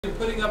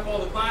Putting up all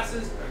the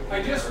classes.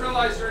 I just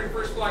realized during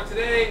first block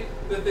today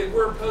that they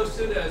were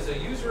posted as a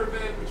user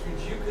event, which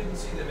means you couldn't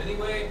see them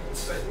anyway.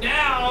 But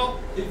now,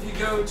 if you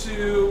go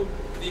to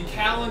the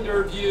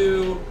calendar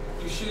view,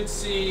 you should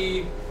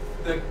see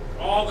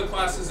all the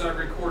classes I've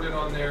recorded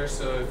on there.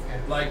 So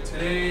if, like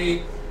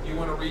today, you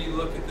want to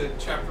re-look at the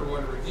Chapter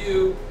 1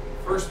 review,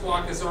 first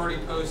block is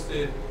already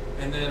posted,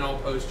 and then I'll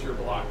post your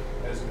block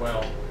as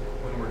well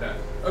when we're done.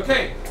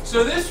 Okay,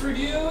 so this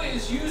review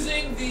is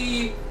using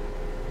the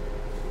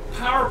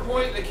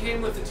PowerPoint that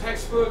came with the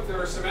textbook.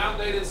 There are some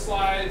outdated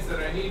slides that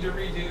I need to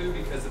redo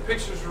because the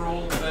pictures are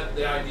old, but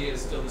the idea is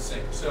still the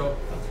same. So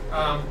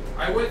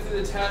I went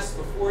through the test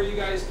before you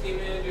guys came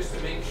in just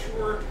to make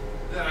sure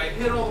that I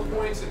hit all the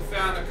points and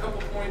found a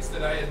couple points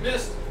that I had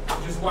missed,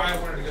 which is why I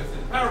wanted to go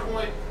through the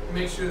PowerPoint and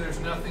make sure there's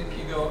nothing that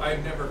you go,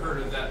 I've never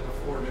heard of that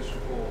before, Mr.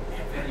 Poole,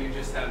 and you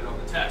just had it on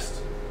the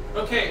test.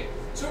 Okay,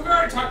 so we've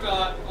already talked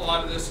a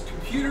lot of this.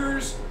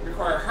 Computers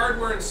require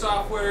hardware and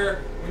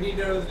software. We need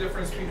to know the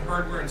difference between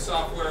hardware and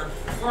software.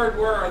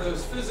 Hardware are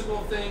those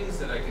physical things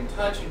that I can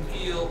touch and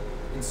feel,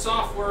 and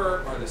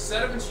software are the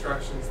set of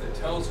instructions that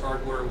tells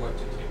hardware what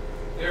to do.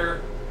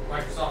 They're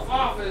Microsoft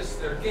Office,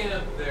 they're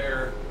GIMP,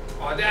 they're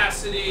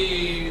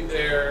Audacity,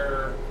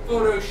 they're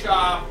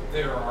Photoshop,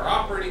 they're our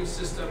operating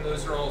system.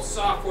 Those are all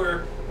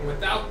software, and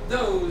without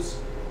those,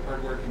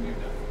 hardware can do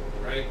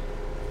nothing, right?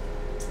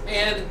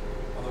 And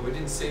although I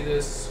didn't say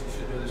this, you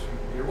should know this from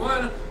Computer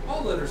 1,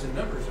 all letters and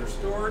numbers are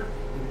stored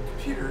in the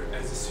computer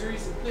as a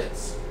series of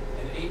bits,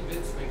 and 8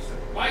 bits makes up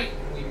a byte,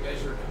 and we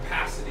measure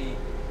capacity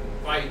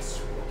in bytes,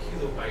 or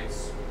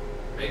kilobytes,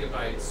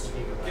 megabytes,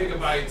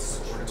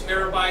 gigabytes, or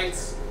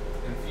terabytes.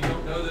 And if you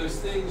don't know those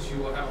things, you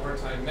will have a hard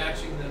time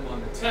matching them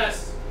on the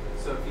test.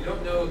 So if you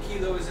don't know a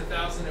kilo is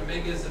 1,000, a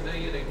mega is a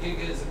million, a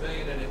giga is a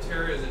billion, and a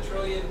tera is a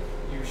trillion,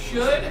 you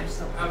should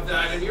have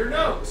that in your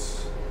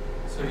notes.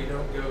 So you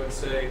don't go and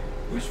say,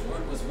 which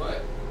one was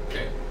what?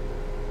 Okay.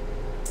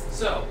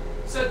 So,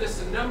 said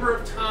this a number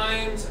of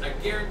times. I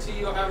guarantee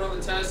you'll have it on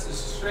the test. This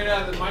is straight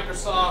out of the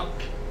Microsoft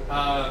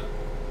A+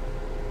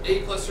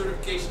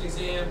 certification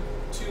exam.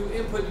 2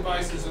 input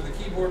devices are the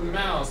keyboard and the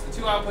mouse. The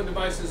 2 output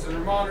devices are the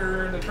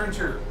monitor and the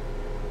printer.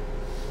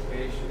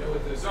 Okay, you should know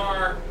what those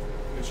are.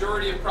 The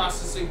majority of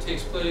processing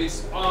takes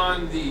place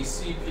on the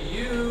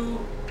CPU.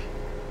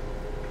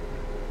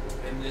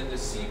 And then the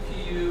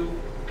CPU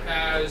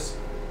has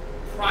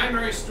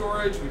primary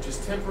storage, which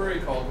is temporary,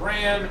 called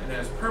RAM, and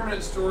has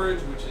permanent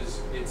storage, which is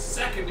its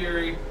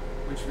secondary,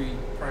 which we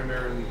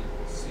primarily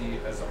see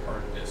as a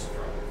hard disk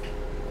drive.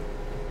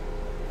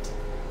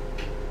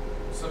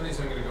 Some of these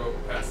I'm going to go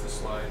past the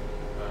slide.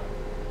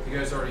 You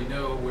guys already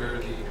know where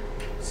the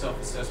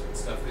self-assessment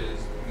stuff is.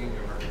 We can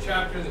remember a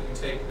chapter that we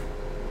take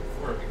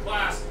before every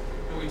class,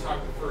 and we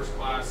talked the first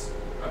class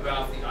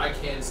about the I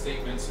can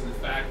statements and the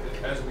fact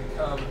that as we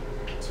come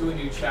to a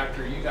new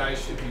chapter, you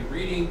guys should be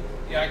reading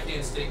the I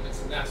can statements,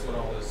 and that's what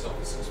all those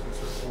self-assessments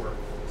are for,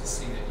 to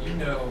see that you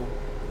know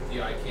what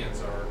the I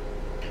cans are,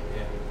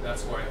 and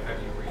that's why I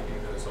have you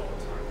redo those all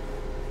the time.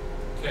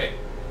 Okay,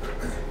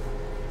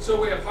 so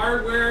we have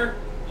hardware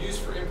used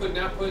for input and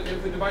output.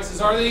 Input devices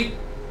are the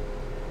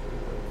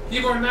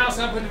keyboard and mouse.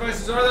 Output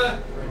devices are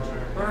the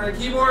printer and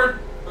keyboard.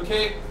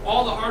 Okay,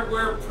 all the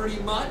hardware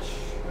pretty much.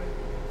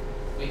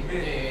 Wait,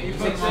 you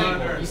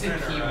said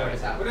keyboard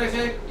is output. What did I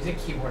say? You said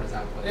keyboard is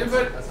output.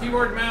 Input,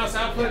 keyboard, mouse,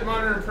 output,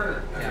 monitor, and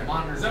printer. Okay. Yeah,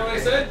 monitor. Is that what I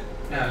said?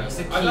 No, you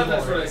said keyboard. I thought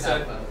that's what I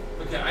said. Output.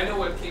 Okay, I know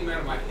what came out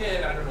of my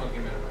head. I don't know what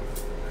came out of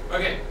my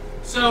head. Okay,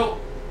 so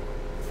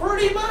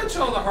pretty much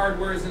all the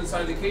hardware is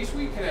inside the case.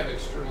 We can have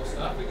external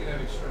stuff. We can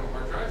have external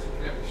hard drives. We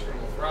can have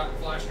external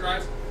flash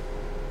drives.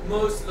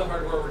 Most of the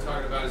hardware we're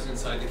talking about is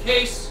inside the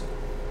case.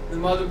 The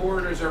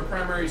motherboard is our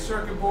primary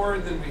circuit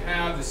board. Then we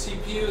have the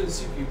CPU and the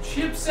CPU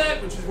chipset,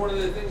 which is one of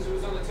the things that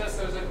was on the test.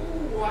 I was like,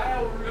 ooh, I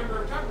don't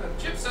remember talking about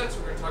chipsets.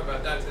 We're going to talk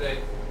about that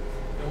today.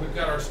 And we've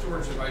got our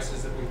storage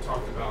devices that we've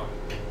talked about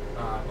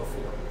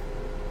before.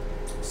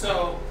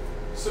 So,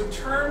 some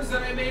terms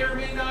that I may or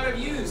may not have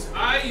used.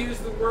 I use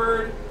the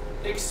word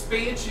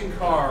expansion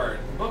card.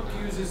 The book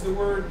uses the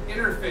word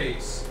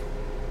interface.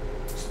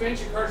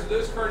 Expansion cards are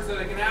those cards that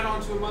I can add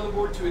onto a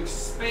motherboard to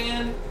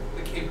expand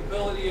the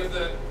capability of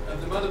the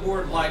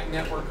motherboard, like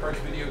network cards,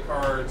 video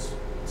cards,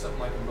 something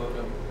like a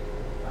modem.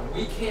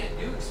 We can't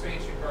do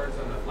expansion cards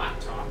on a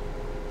laptop,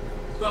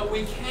 but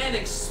we can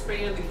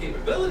expand the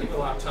capability of a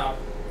laptop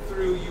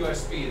through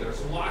USB.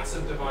 There's lots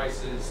of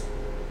devices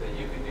that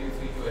you can do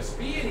through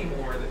USB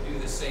anymore that do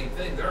the same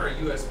thing. There are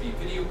USB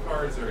video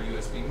cards, there are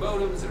USB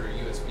modems, there are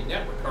USB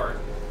network cards.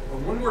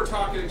 But when we're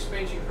talking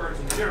expansion cards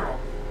in general,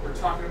 we're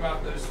talking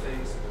about those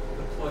things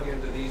that plug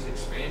into these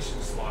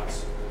expansion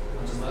slots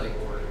on the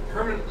motherboard and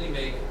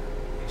permanently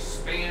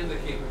expand the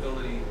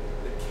capability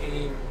that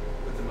came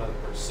with the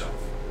motherboard itself.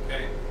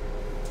 Okay?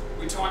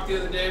 We talked the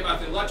other day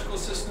about the electrical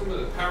system with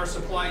the power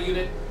supply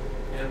unit,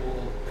 and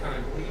we'll kind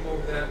of leave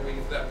over that when we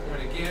get to that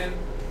point again.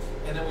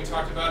 And then we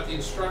talked about the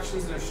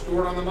instructions that are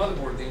stored on the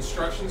motherboard. The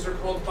instructions are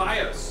called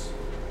BIOS,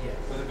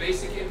 with a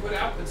basic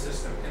input-output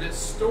system, and it's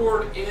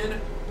stored in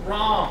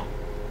ROM.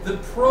 The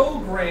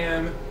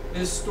program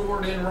is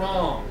stored in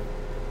ROM.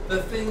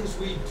 The things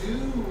we do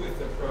with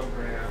the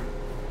program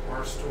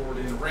are stored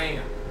in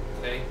RAM.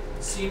 Okay?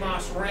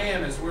 CMOS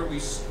RAM is where we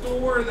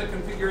store the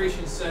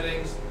configuration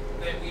settings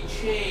that we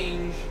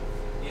change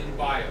in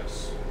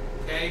BIOS.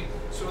 Okay?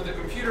 So when the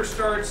computer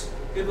starts,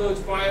 it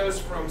loads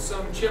BIOS from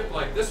some chip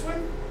like this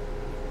one,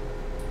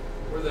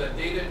 where the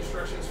data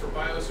instructions for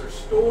BIOS are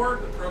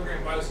stored, the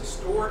program BIOS is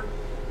stored,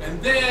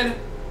 and then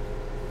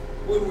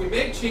when we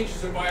make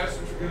changes in BIOS,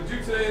 which we're going to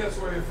do today, that's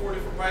why we have 4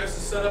 different BIOSes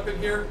set up in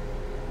here.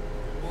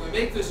 When we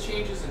make those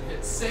changes and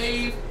hit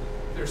save,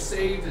 they're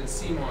saved in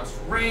CMOS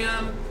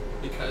RAM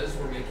because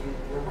we're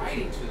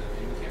writing to them,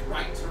 and we can't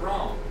write to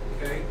ROM.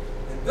 Okay,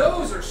 and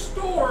those are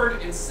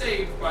stored and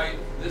saved by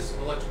this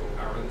electrical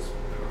power, this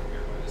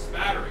here, by this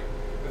battery.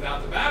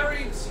 Without the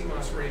battery, the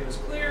CMOS RAM is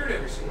cleared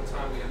every single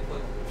time we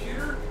unplug the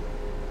computer.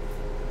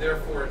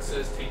 Therefore, it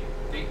says take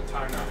date and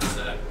time not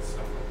set and stuff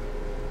like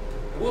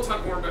that. And we'll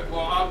talk more about,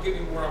 well, I'll give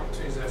you more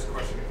opportunities to ask a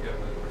question if you have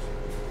another question.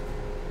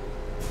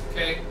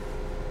 Okay.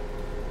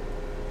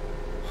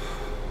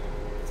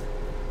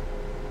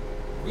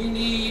 We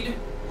need,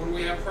 when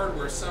we have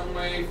hardware, some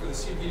way for the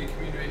CPU to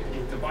communicate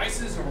with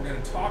devices, and we're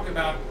going to talk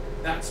about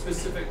that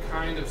specific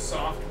kind of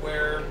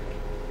software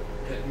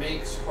that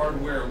makes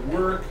hardware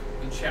work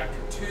in Chapter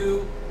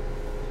 2.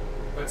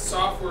 But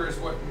software is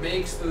what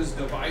makes those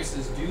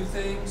devices do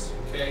things,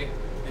 okay?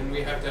 And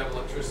we have to have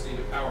electricity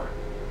to power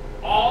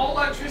it. All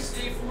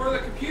electricity for the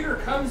computer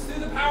comes through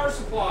the power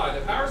supply.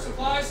 The power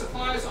supply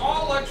supplies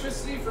all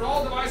electricity for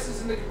all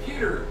devices in the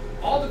computer.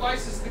 All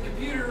devices in the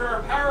computer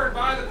are powered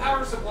by the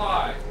power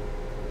supply.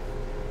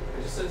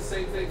 I just said the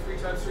same thing 3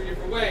 times 3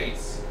 different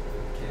ways.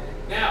 Okay.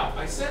 Now,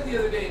 I said the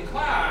other day in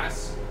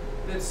class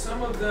that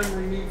some of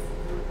them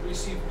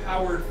receive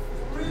power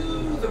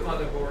through the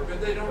motherboard,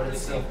 but they don't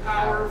receive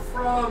power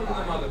from the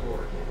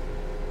motherboard.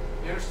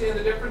 You understand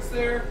the difference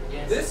there?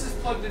 Yes. This is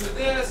plugged into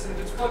this, and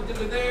if it's plugged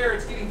into there,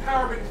 it's getting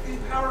power, but it's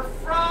getting power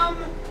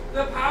from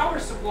the power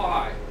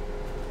supply.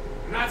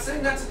 I'm not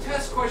saying that's a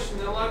test question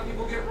that a lot of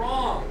people get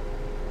wrong.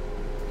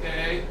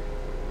 Okay?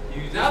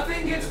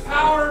 Nothing gets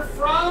power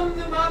from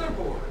the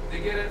motherboard. They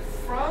get it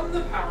from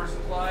the power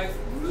supply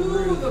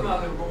through the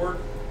motherboard,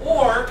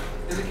 or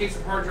in the case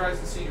of hard drives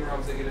and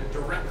CD-ROMs, they get it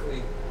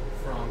directly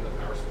from the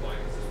power supply.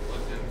 It's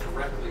plugged in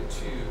directly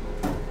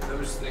to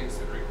those things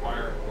that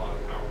require a lot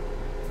of power.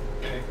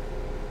 Okay?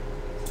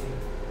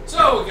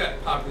 So we've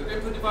got popular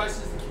input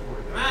devices, the keyboard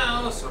and the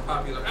mouse, our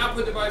popular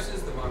output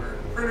devices, the monitor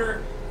and the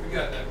printer. We've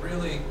got that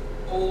really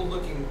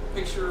old-looking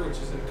picture, which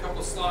is in a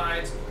couple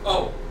slides.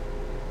 Oh,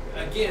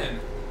 again,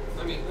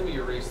 let me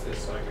erase this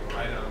so I can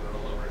write on it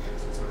all over again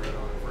since I read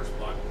on the first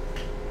block.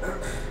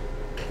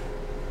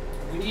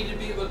 We need to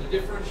be able to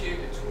differentiate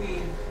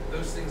between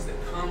those things that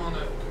come on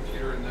a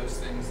computer and those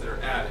things that are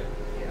added.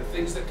 Yeah. The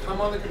things that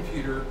come on the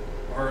computer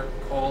are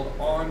called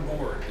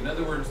onboard. In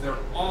other words, they're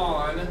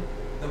on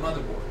the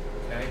motherboard.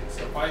 Okay?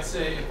 So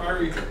if I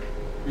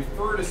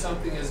refer to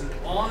something as an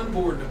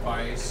onboard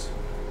device,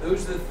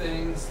 those are the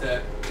things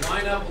that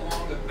line up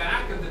along the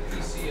back of the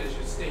PC as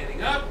you're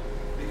standing up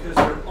because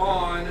they're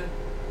on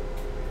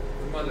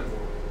the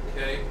motherboard.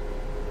 Okay?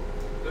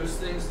 Those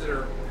things that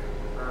are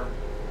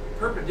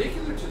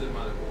perpendicular to the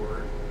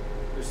motherboard,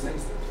 those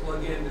things that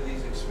plug into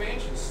these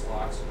expansion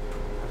slots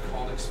are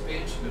called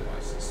expansion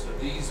devices. So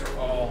these are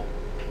all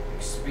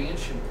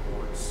expansion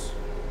ports.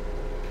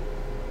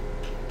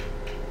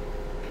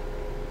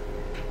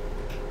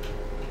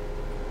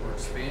 Or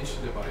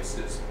expansion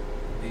devices.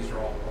 These are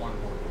all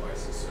onboard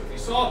devices. So if you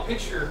saw a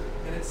picture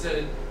and it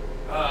said,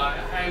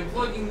 I'm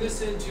plugging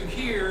this into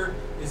here,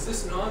 is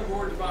this an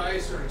onboard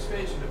device or an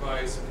expansion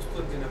device? If it's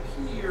plugged in up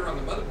here on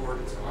the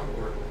motherboard, it's an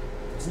onboard.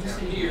 When you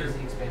say you use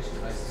the expansion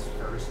devices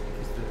first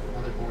because the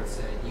motherboard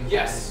said you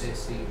added this,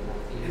 so you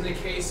want these. In the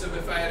case of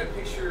if I had a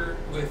picture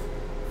with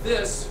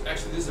this,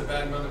 actually this is a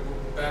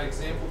bad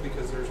example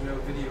because there's no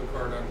video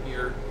card on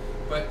here,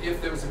 but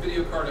if there was a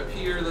video card up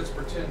here, let's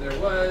pretend there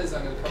was,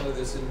 I'm going to color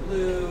this in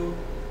blue.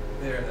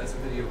 There, that's a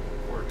video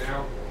port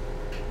now.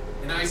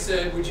 And I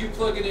said, would you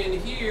plug it in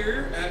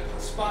here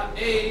at spot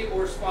A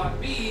or spot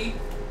B?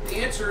 The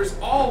answer is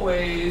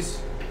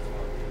always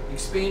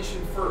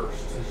expansion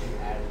first.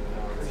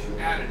 Because you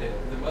added it.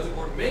 The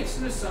motherboard makes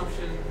an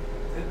assumption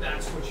that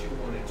that's what you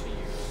wanted to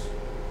use.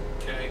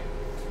 Okay?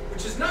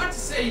 Which is not to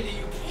say that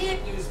you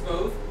can't use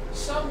both.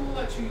 Some will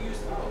let you use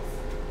both.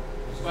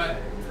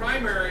 But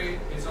primary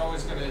is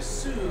always going to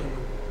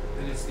assume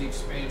that it's the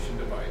expansion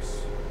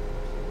device.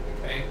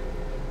 Okay?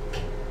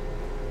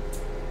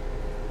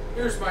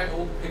 Here's my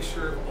old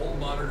picture of an old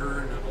monitor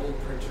and an old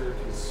printer,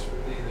 because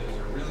really those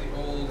are really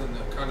old and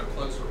the kind of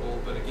plugs are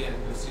old, but again,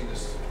 you'll see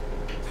this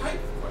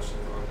type of question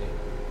on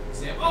the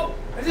exam. Oh,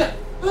 I did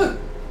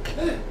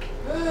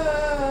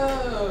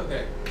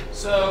okay,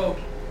 so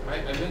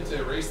I meant to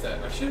erase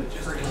that. I should have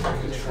just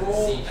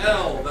Control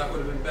L. That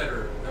would have been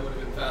better. That would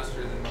have been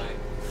faster than my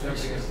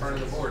jumping in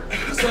front of the board.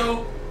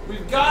 So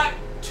we've got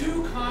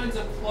two kinds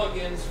of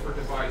plugins for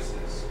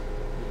devices.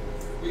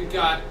 We've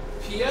got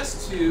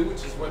PS2,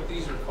 which is what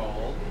these are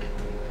called,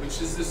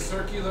 which is the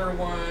circular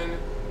one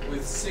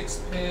with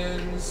 6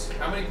 pins.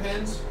 How many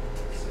pins?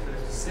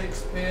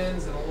 6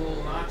 pins and a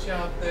little notch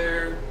out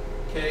there.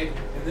 Okay,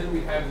 and then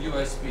we have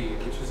USB,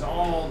 which is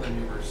all the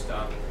newer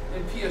stuff.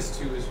 And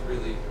PS2 is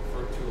really,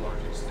 to a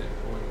large extent,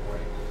 going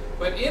away.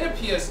 But in a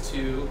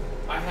PS2,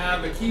 I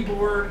have a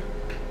keyboard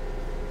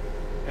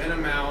and a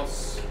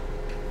mouse,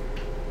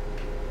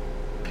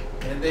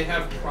 and they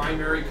have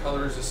primary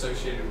colors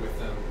associated with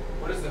them.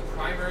 What is the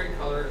primary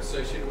color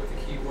associated with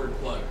the keyboard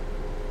plug?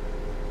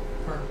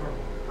 Purple.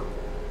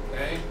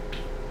 Okay?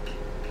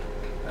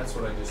 That's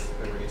what I just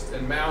erased.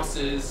 And mouse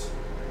is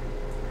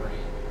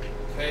green.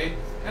 Okay?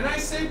 And I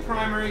say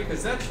primary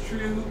because that's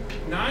true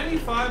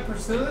 95%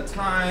 of the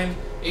time.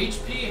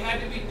 HP had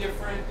to be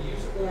different,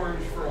 use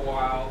orange for a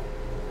while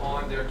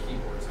on their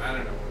keyboards. I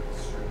don't know if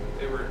it's true.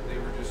 They were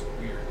just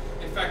weird.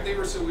 In fact, they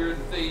were so weird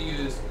that they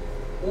used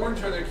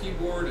orange on their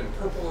keyboard and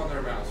purple on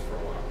their mouse for a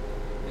while.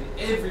 And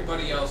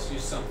everybody else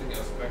used something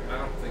else. In fact, I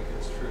don't think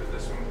it's true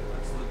this one.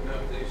 Let's look. No,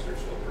 they are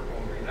still purple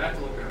and green. I have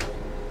to look at it.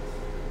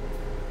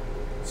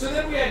 So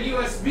then we had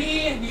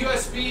USB.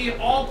 USB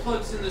all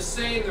plugs in the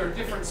same. There are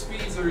different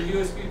speeds. There are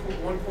USB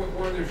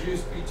 1.1. There's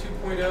USB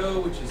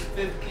 2.0, which is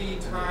 50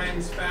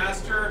 times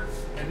faster.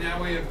 And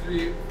now we have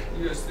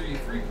USB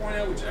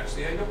 3.0, which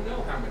actually I don't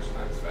know how much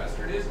times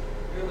faster it is.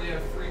 We only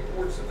have 3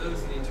 ports of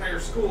those in the entire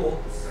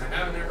school, and I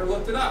haven't ever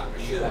looked it up.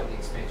 You should have the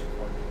expansion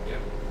port. Yeah.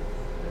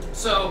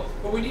 So,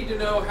 but we need to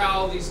know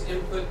how these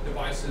input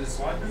devices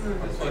are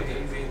plugged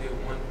in.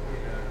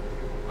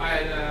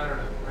 I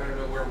don't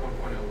know where 1.0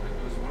 went.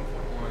 It was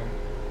 1.1,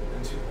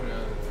 then 2.0,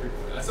 then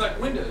 3.0. That's like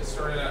Windows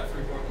started at 3.1.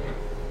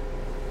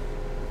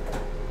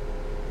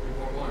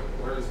 3.1.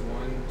 Where's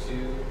 1,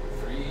 2,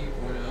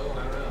 3.0?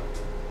 I don't know.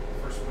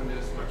 First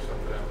Windows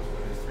Microsoft put out was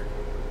Windows 3.1.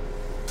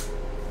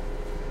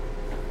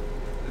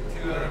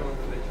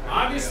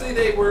 Obviously,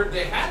 they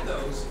had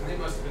those, and they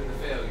must have been the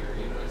failure.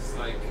 You know, it's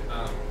like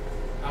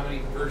how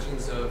many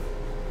versions of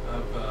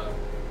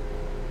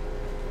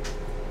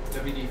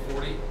WD-40?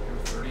 There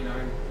were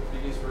 39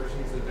 previous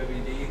versions of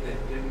WD that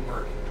didn't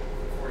work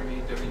before he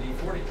made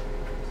WD-40.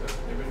 So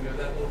everybody know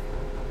that little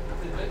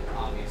tidbit?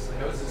 Obviously,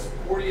 that was his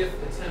 40th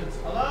attempt.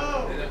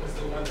 Hello. And that was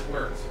the one that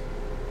worked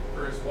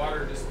for his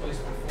water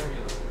displacement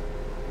formula.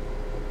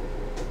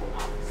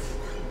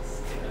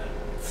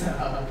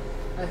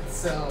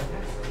 So.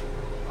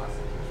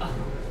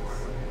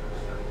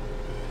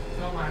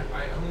 Tell them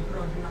I only put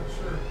on do not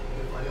disturb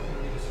if I don't want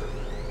to be disturbed.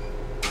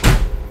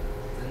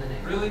 It's in the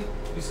name. Really?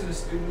 You sent a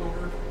student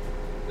over?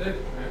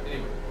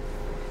 Anyway.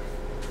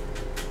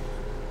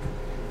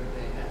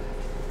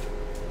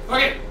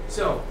 Okay,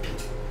 so.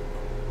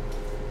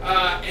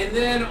 And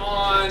then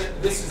on,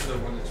 this is the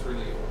one that's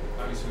really,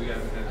 obviously we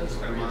haven't had this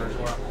kind of monitor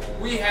for a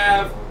while. We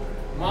have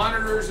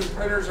monitors and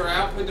printers are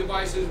output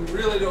devices. We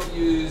really don't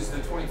use the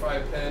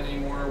 25 pen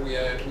anymore. We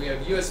have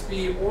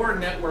USB or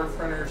network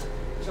printers.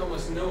 There's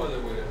almost no other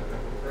way to hook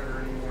up a printer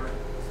anymore.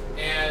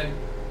 And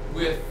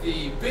with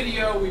the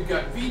video, we've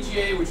got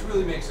VGA, which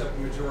really makes up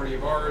the majority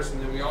of ours, and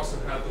then we also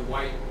have the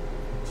white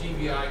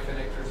GVI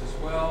connectors as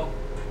well,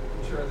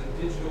 which are the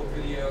digital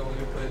video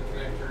input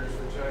connectors,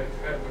 which I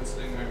had one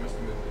sitting there. I must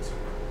have moved it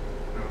somewhere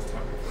when I was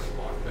talking first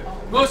block.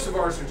 But most of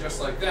ours are just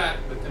like that,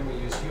 but then we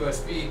use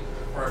USB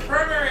for our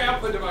primary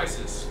output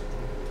devices.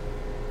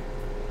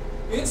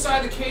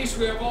 Inside the case,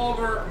 we have all of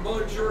our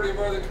majority of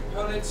our other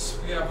components.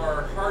 We have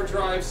our hard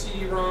drive,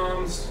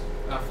 CD-ROMs,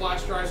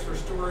 flash drives for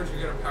storage. We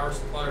got our power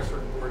supply, our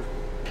circuit board,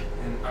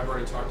 and I've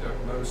already talked about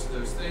most of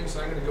those things. So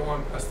I'm going to go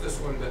on past this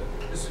one, but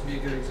this would be a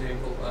good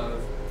example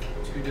of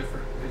 2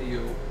 different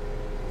video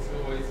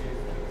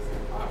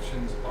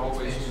options.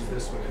 Always use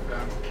this one.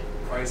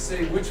 If I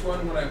say which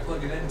one would I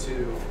plug it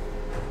into,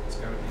 it's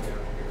going to be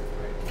down here,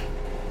 right?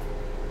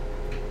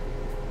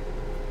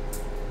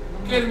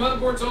 Okay, the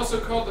motherboard's also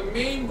called the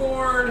main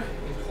board.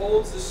 It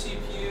holds the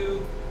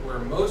CPU where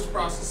most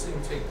processing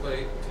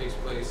takes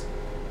place,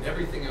 and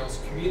everything else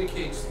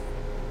communicates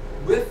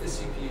with the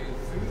CPU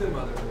through the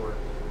motherboard.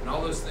 And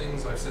all those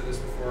things, I've said this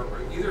before,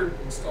 are either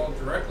installed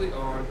directly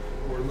on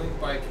or linked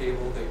by a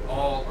cable. They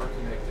all are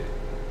connected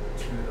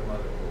to the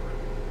motherboard.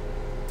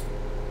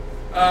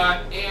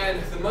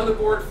 And the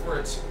motherboard, for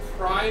its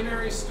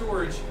primary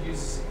storage,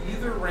 uses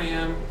either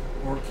RAM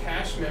or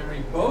cache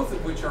memory, both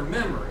of which are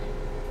memory.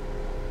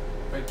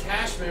 But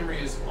cache memory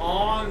is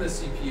on the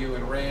CPU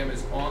and RAM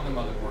is on the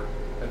motherboard.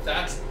 But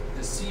that's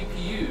the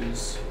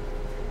CPU's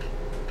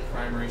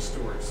primary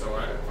storage. So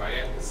if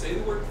I say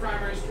the word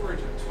primary storage,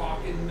 I'm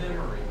talking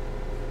memory.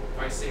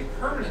 If I say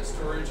permanent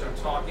storage, I'm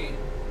talking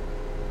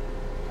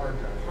Hard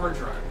drive. Hard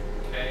drive,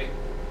 okay?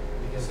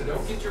 Because So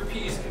don't get your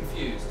P's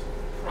confused.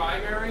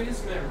 Primary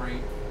is memory,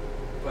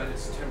 but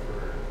it's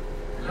temporary.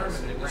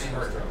 Permanent is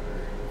hard drive.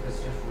 It's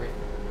just written.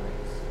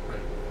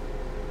 Right.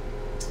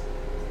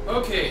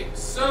 Okay,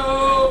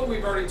 so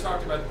we've already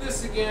talked about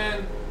this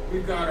again.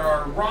 We've got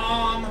our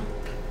ROM,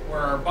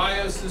 where our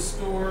BIOS is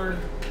stored.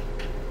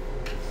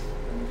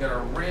 And we've got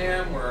our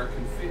RAM, where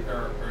then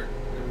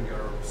we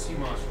got our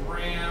CMOS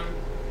RAM,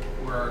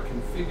 where our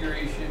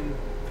configuration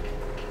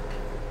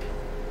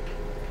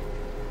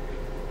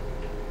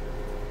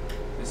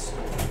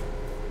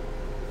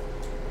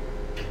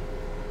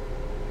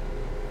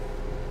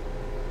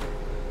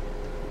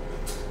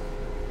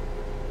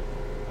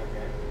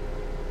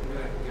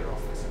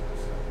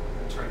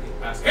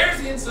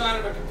inside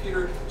of a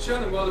computer,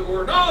 showing the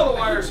motherboard, and all the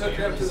wires hooked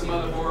up to the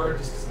motherboard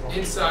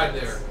inside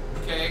there.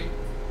 Okay?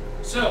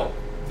 So,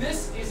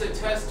 this is a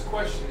test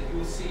question that you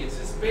will see. It's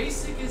as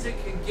basic as it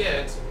can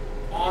get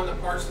on the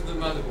parts of the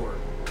motherboard.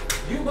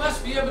 You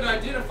must be able to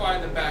identify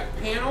the back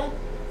panel,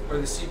 where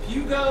the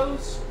CPU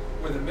goes,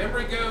 where the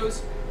memory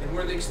goes, and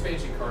where the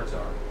expansion cards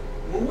are.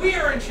 When we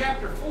are in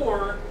chapter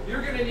 4,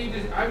 I'm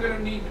going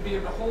to need to be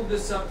able to hold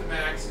this up to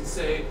Max and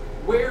say,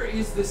 where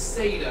is the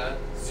SATA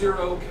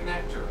 0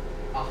 connector?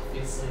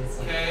 Obviously, it's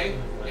like, okay,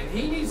 and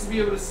he needs to be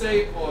able to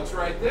say, well, it's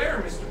right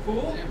there, Mr.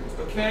 Poole.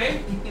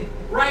 Okay,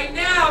 right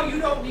now you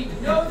don't need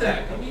to know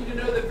that. You need to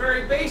know the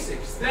very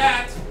basics.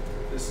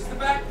 This is the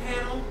back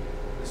panel.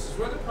 This is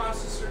where the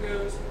processor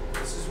goes.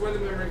 This is where the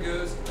memory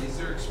goes. These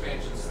are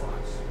expansion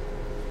slots.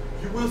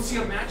 You will see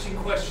a matching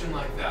question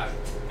like that.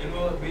 And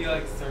will it be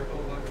like circle?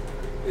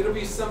 It'll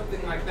be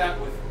something like that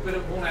but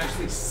it won't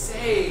actually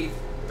say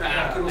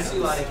back. It'll see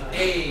like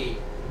A,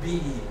 B,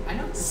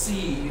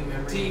 C,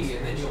 D,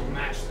 and then you'll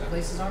match them.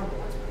 Places are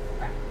what's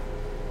back.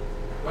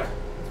 What?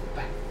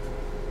 Back.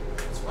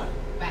 It's what?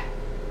 Back.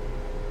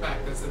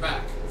 Back. That's the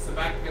back. It's the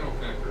back panel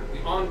connector.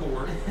 The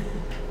onboard.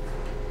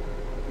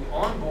 The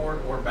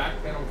onboard or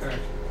back panel connector.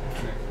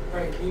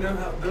 Right, you know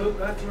how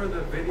that's where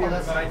the video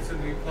device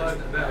would be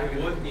plugged that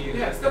we wouldn't use.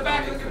 Yeah, it's the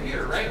back of the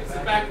computer, right? It's the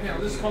back panel.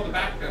 This is called the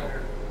back panel.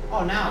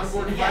 Oh, now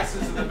onboard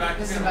devices are the back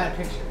this panel. This is a bad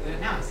picture.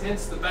 Now it's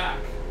hence the back.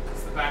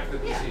 It's the back of the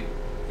PC. Yeah.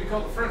 We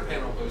call it the front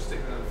panel, but it's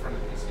sticking on the front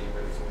of the PC.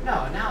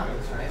 No, now it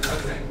is, right?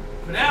 Okay.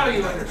 But now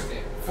you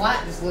understand.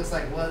 Flat just looks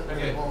like what?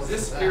 Okay.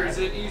 This here, is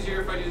it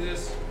easier if I do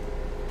this?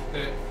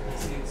 Okay.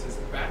 See, it says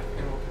back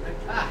panel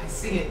connector. Ah, I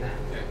see it now.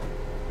 Okay.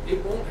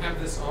 It won't have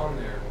this on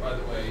there, by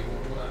the way. It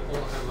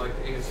won't have like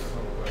the answers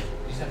on the question.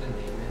 You just have to name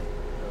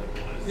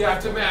it. You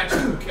have to match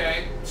it,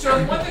 okay? So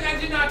one thing I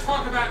did not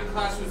talk about in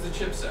class was the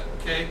chipset,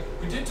 okay?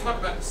 We did talk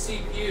about the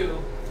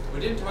CPU. We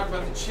didn't talk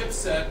about the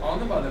chipset on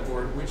the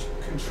motherboard, which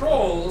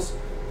controls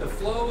the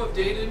flow of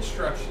data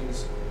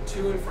instructions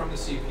to and from the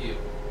CPU.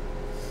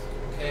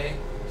 Okay?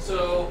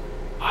 So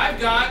I've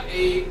got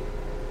a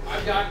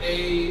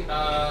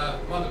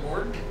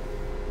motherboard.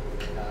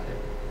 Got it.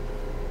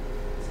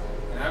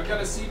 And I've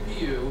got a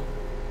CPU,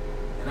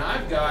 and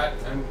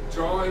I'm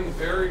drawing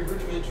very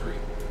rudimentary,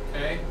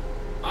 okay?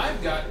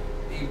 I've got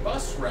a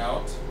bus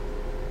route,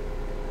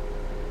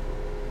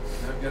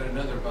 and I've got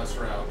another bus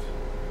route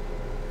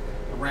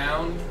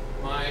around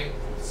my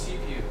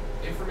CPU.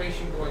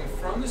 Information going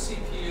from the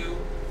CPU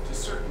to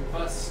certain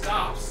bus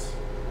stops.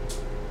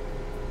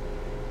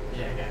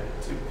 Yeah, I got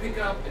it. To pick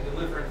up and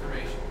deliver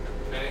information,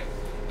 okay?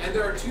 And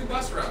there are two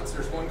bus routes.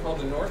 There's one called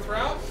the north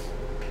route.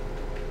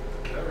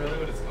 Is that really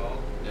what it's called?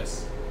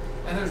 Yes.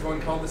 And there's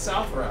one called the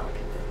south route.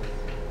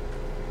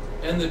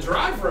 And the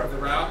driver of the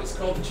route is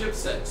called the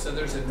chipset. So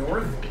there's a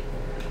north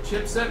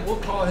chipset. We'll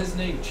call his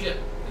name Chip,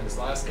 and his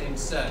last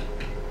name's Set.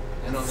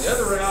 And on the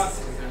other route,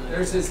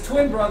 there's his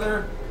twin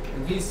brother,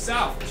 and he's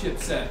south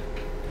chipset.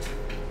 It's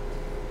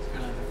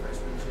kind of like the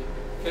freshman chip.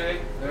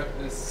 Okay, there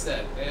is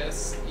Set.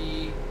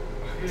 S-E-T.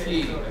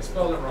 I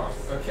spelled it wrong.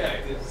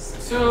 Okay.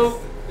 So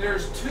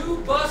there's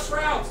two bus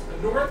routes,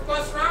 a north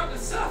bus route and a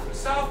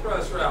south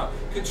bus route.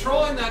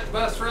 Controlling that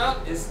bus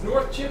route is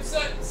north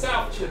chipset and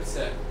south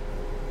chipset.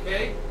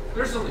 Okay?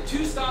 There's only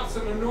two stops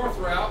on the north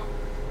route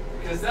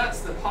because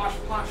that's the posh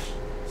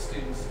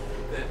students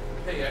that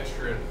pay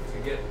extra to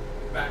get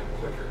back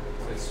quicker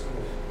to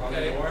school.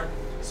 Okay? On the north?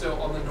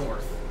 So on the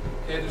north.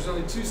 Okay, there's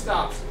only two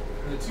stops.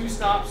 And the two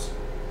stops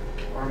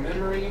are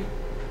memory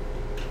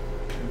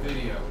and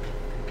video.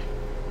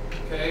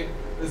 Okay?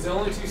 There's the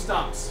only two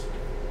stops.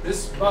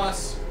 This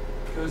bus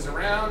goes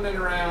around and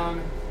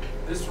around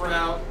this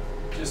route,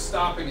 just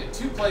stopping at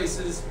two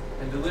places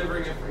and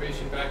delivering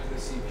information back to the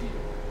CPU.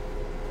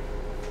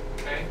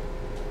 Okay?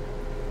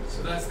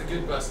 So that's the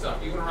good bus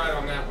stop. You want to ride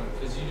on that one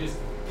because you just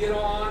get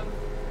on,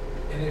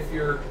 and if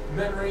you're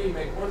memory, you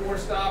make one more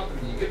stop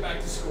and you get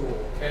back to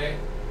school. Okay?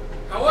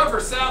 However,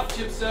 south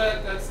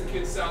chipset, that's the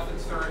kid's south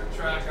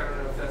track. I don't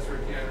know if that's where,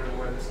 I don't know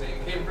where this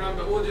name came from,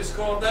 but we'll just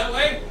call it that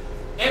way.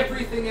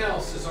 Everything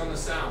else is on the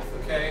south,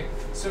 okay?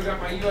 So I got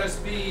my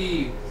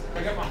USB,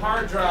 I got my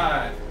hard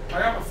drive, I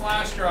got my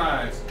flash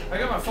drives, I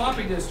got my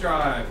floppy disk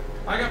drive,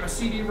 I got my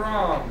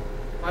CD-ROM,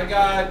 I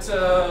got,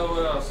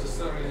 what else?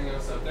 There's everything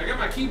else up there. I got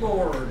my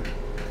keyboard,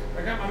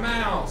 I got my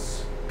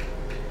mouse.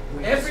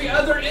 Every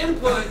other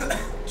input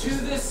to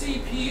the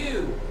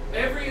CPU,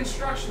 every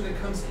instruction that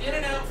comes in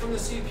and out from the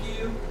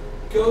CPU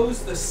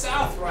goes the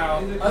south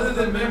route, other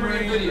than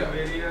memory and video.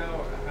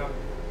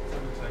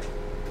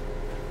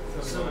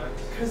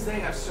 Because they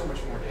have so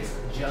much more data.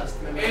 It's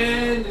just memory.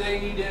 And they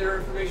need their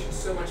information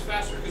so much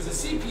faster. Because the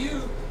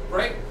CPU,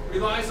 right,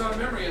 relies on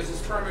memory as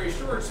its primary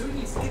storage, so it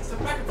needs to get stuff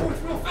back and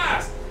forth real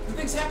fast. And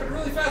things happen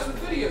really fast with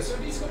video, so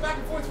it needs to go back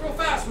and forth real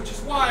fast, which is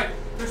why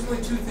there's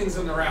only two things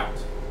on the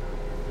route.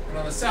 And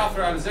on the south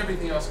route is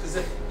everything else, because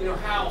you know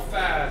how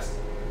fast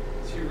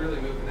is you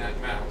really moving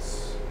that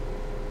mouse,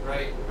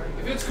 right?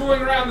 If it's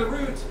going around the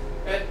route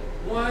at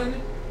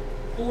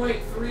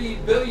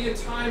 1.3 billion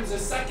times a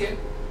second,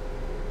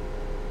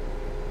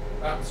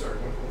 I'm sorry,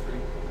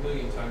 1.3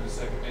 million times a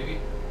second, maybe.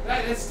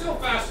 It's still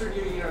faster.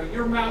 You know,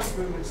 your mouse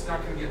movement's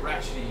not going to get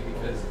ratchety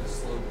because of the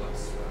slow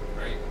bus,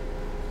 right?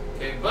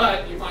 Okay,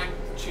 but you might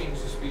change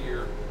the speed of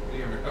your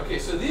video memory. Okay,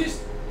 so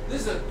this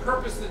is the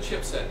purpose of the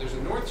chipset. There's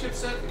a north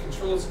chipset that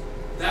controls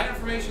that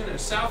information and a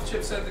south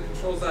chipset that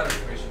controls that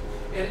information.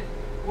 And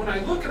when I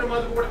look at a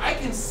motherboard, I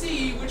can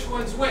see which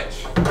one's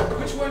which.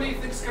 Which one do you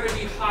think is going to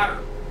be hotter,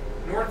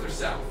 north or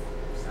south?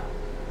 South.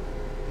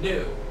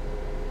 No.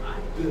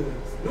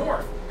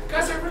 North.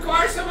 Because it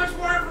requires so much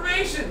more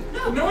information.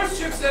 The north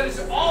chipset is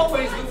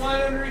always the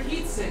one under a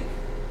heatsink.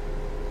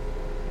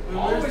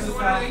 Always the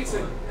one under a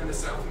heatsink. And the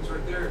south one's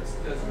right there. It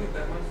doesn't get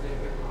that much.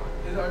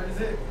 Is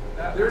it?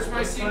 There's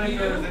my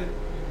CPU.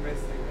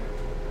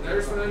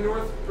 There's my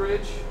north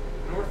bridge,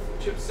 north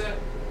chipset.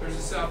 There's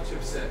the south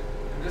chipset.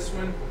 And this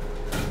one,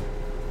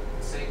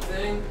 same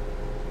thing.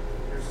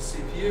 There's the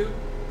CPU,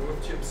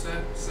 north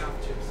chipset, south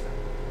chipset.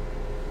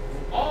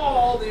 And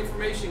all the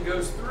information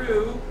goes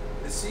through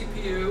the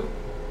CPU.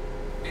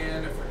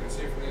 And if I can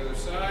see from the other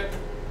side,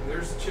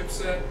 there's the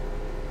chipset,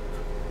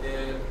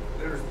 and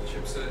there's the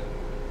chipset.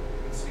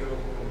 You can see all the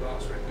little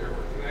dots right there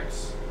where it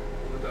connects.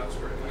 All the dots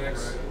where it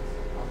connects.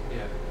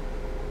 Yeah.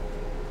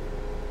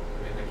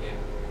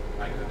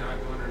 I could not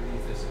go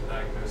underneath this and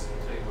diagnose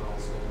and tell you what all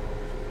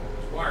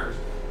those wires.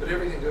 But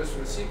everything goes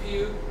from the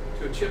CPU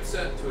to a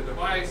chipset to a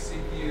device,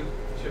 CPU,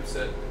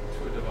 chipset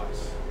to a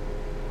device.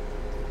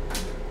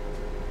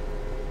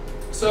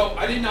 So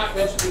I did not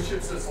mention the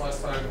chipsets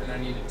last time, and I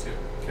needed to.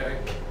 Okay.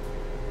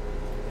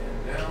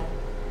 And now,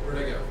 where'd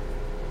I go?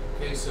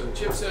 Okay, so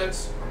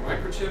chipsets are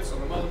microchips on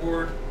the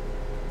motherboard.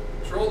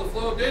 Control the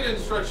flow of data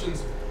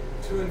instructions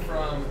to and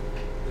from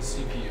the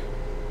CPU.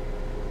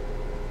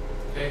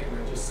 Okay,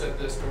 and I just said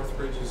this, north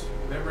bridge is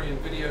memory and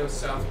video,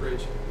 south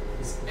bridge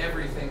is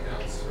everything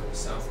else, or the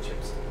south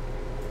chipset.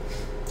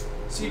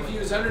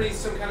 CPU is underneath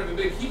some kind of a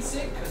big heat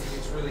sink because it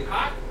gets really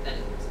hot.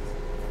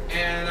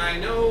 And I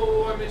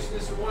know I mentioned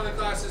this in one of the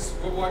classes.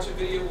 We'll watch a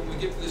video when we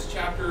get to this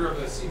chapter of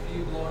a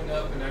CPU blowing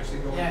up and actually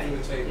going through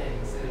the table.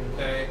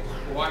 Okay,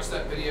 we'll watch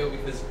that video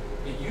because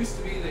it used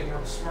to be they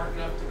weren't smart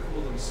enough to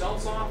cool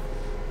themselves off.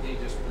 They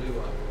just blew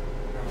up.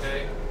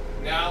 Okay,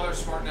 now they're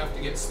smart enough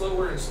to get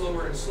slower and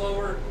slower and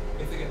slower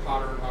if they get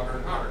hotter and hotter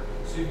and hotter.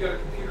 So you've got a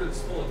computer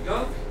that's full of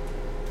gunk.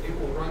 It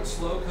will run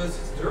slow because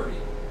it's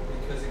dirty,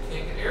 because it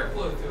can't get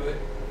airflow through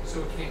it,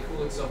 so it can't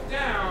cool itself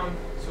down,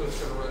 so it's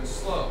going to run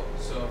slow.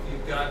 So if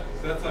you've got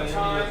that's why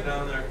time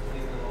down there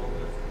cleaning all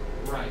this.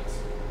 Right.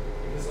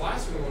 Because the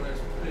last thing we want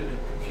to put in a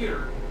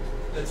computer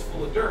that's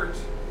full of dirt,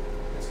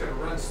 it's going to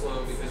run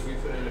slow because we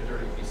put in a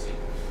dirty PC.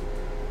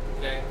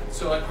 Okay?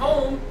 So at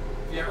home,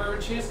 if you ever have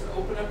a chance to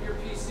open up your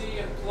PC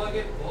and plug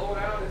it, blow it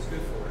out, it's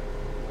good for it.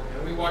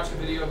 And we watch a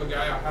video of a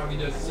guy how he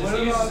does this. What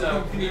he uses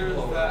about computers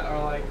that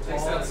are like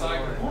takes that side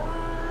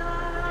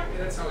and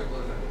that's how he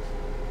blows out.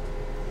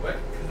 What?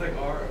 Because like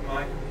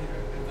my computer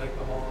is like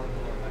the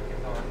all-in-one, like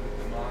it's on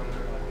the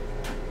monitor, like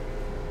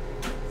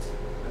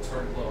that's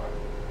hard to blow out.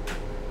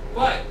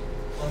 But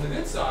on the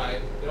good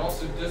side, it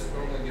also doesn't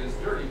normally get as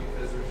dirty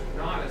because there's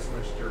not as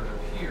much dirt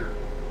up here.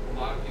 A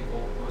lot of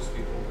people, most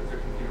people, put their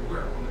computer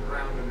where? On the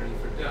ground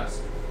underneath their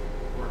desk,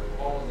 where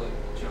all the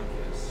junk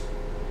is.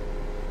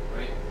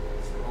 Right?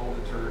 It's where all the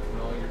dirt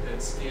and all your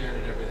dead skin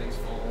and everything's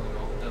falling and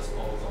all the dust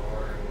balls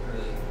are.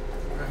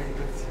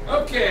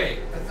 Okay.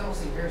 That's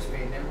also your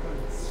space.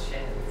 Everyone's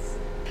sheds.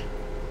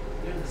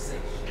 You're the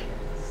six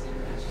sheds.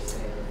 You're just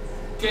saying.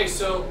 Okay,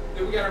 so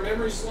then we got our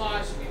memory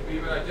slots. We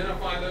would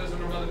identify those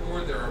on our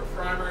motherboard. They're our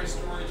primary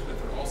storage, but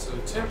they're also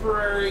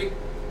temporary.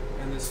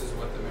 And this is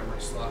what the memory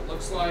slot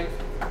looks like.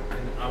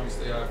 And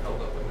obviously, I've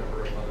held up a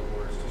number of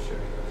motherboards to show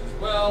you those as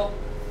well.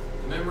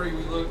 The memory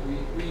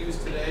we use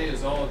today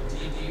is all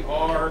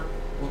DDR.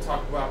 We'll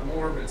talk about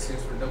more, but it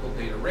stands for double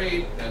data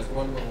rate. It has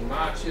one little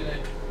notch in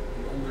it.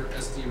 The older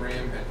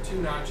SD-RAM had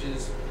 2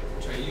 notches,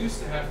 which I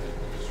used to have to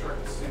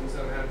instruct the students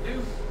on how to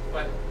do,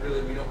 but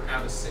really we don't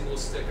have a single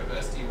stick of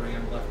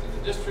SD-RAM left in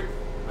the district.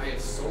 I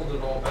have sold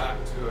it all back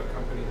to a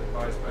company that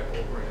buys by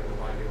old RAM to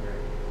buy new RAM.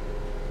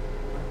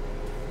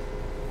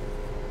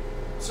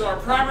 So our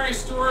primary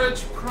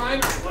storage,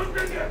 primary,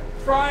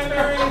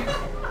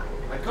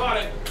 I caught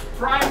it,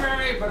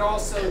 primary, but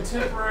also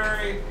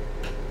temporary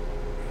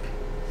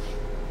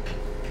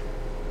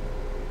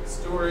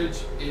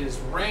storage is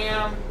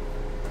RAM.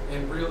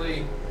 And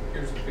really,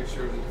 here's a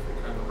picture of the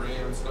different kind of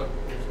RAMs. Oh,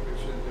 here's a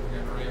picture of the different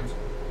kind of RAMs.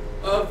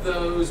 Of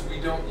those, we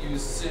don't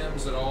use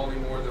SIMs at all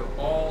anymore. They're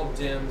all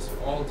DIMMs,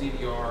 all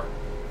DDR.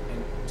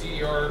 And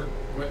DDR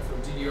went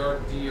from DDR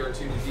to DDR2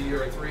 to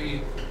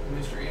DDR3.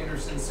 Mr.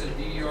 Anderson said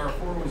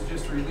DDR4 was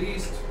just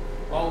released.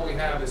 All we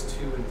have is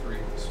 2 and 3.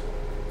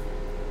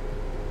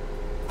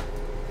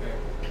 Okay,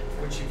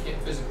 which you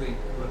can't physically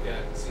look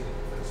at and see the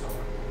difference on.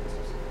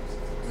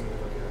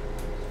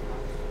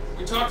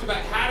 We talked about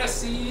how to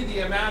see the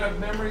amount of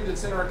memory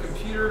that's in our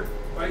computer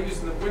by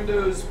using the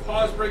Windows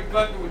pause break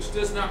button, which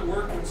does not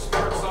work when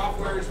Smart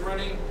software is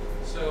running.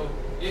 So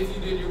if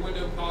you did your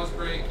window pause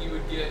break, you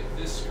would get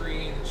this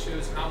screen that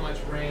shows how much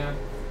RAM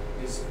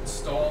is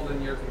installed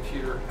in your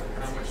computer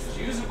and how much is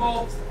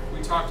usable.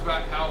 We talked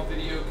about how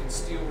video can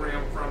steal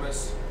RAM from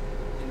us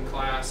in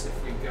class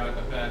if we've got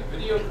a bad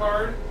video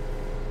card.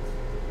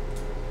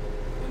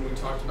 And we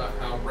talked about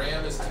how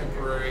RAM is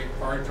temporary,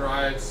 hard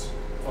drives,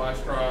 flash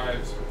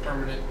drives are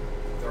permanent,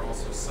 they're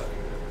also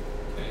secondary.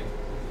 Okay?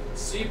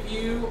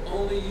 CPU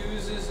only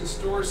uses and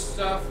stores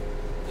stuff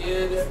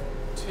in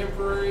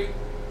temporary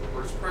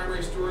or its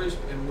primary storage,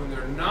 and when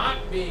they're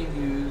not being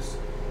used,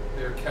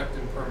 they're kept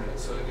in permanent.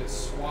 So it gets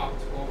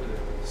swapped over there.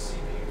 The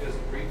CPU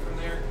doesn't read from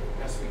there.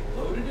 It has to be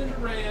loaded into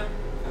RAM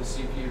for the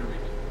CPU to read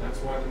it. That's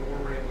why the more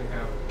RAM we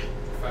have,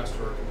 the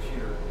faster our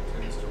computer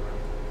tends to run.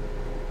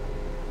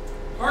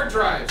 Hard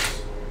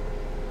drives.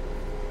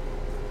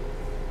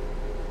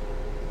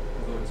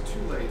 Although it's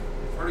too late.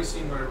 You've already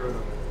seen what I wrote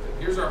on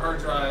it. Here's our hard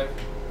drive.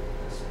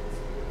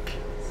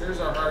 Here's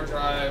our hard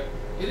drive.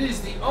 It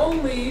is the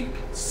only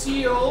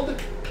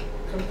sealed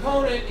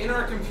component in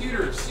our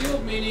computer.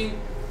 Sealed meaning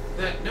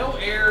that no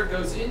air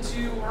goes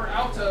into or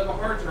out of a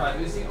hard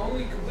drive. It is the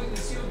only completely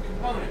sealed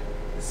component.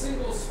 A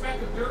single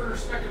speck of dirt or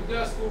speck of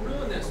dust will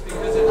ruin this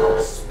because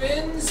it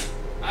spins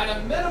at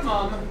a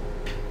minimum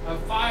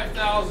of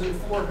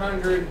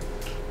 5,400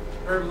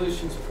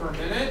 revolutions per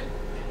minute.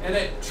 And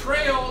at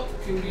trail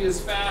can be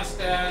as fast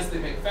as, they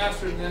make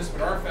faster than this,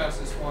 but our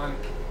fastest one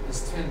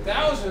is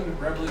 10,000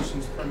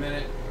 revolutions per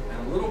minute.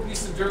 And a little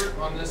piece of dirt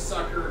on this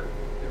sucker,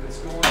 if it's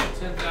going at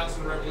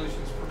 10,000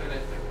 revolutions per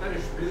minute, that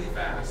is really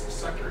fast. The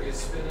sucker is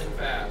spinning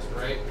fast,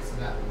 right? So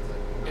that one's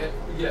like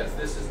Yes,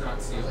 this is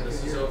not sealed. Like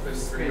this is open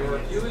for your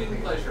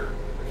viewing pleasure.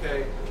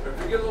 Okay? But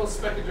if you get a little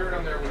speck of dirt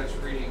on there when it's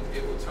reading,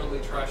 it will totally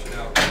trash it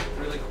out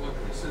really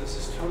quickly. So this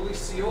is totally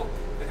sealed.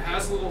 It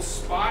has a little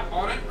spot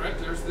on it, right?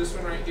 There's this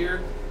one right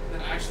here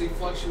that actually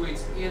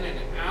fluctuates in and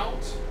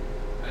out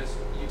as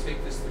you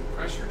take this through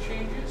pressure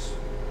changes.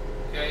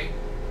 Okay?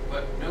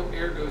 But no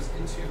air goes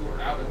into or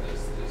out of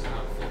this. It is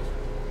not filtered.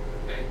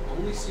 Okay?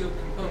 Only sealed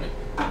component.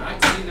 And I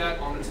see that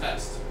on the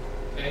test.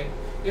 Okay?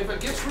 If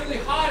it gets really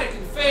hot, it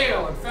can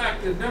fail. In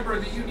fact, the number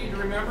that you need to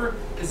remember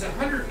is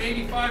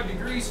 185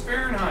 degrees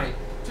Fahrenheit.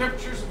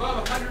 Temperatures above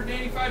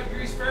 185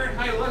 degrees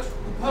Fahrenheit,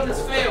 electrical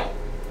components fail.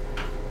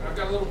 And I've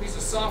got a little piece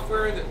of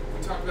software that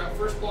we talked about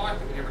first block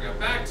that we never got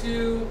back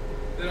to,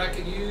 that I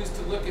can use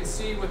to look and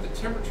see what the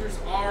temperatures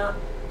are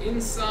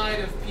inside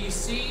of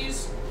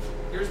PCs.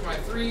 Here's my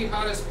 3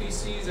 hottest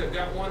PCs. I've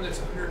got one that's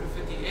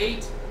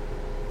 158,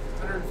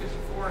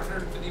 154,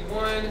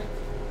 151.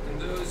 And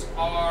those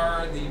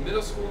are the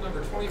middle school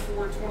number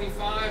 24,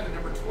 25, and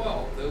number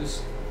 12.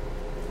 Those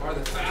are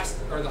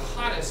the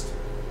hottest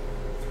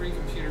 3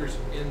 computers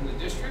in the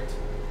district.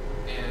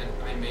 And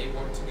I may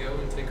want to go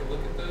and take a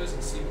look at those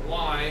and see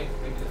why.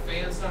 Maybe the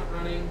fan's not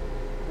running,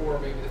 or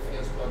maybe the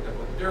fan's plugged up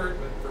with dirt.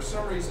 But for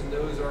some reason,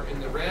 those are in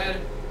the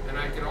red. And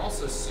I can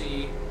also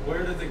see.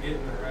 Where does it get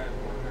in the red?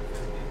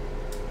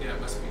 150. Yeah,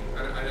 it must be.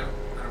 I don't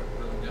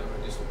really know.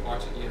 I just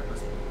watch it. Yeah, it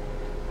must be.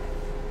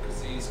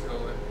 Because these go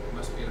at.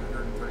 Must be at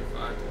 135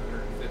 to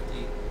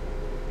 150.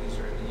 These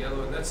are in the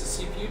yellow, and that's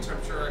the CPU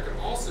temperature. I can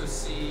also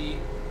see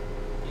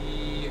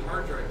the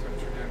hard drive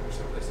temperature down here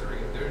someplace. There we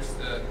go. There's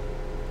the.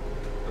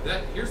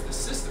 Here's the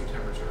system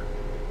temperature.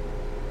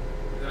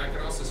 And I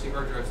can also see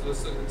hard drives. So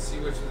let's look and see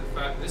which of the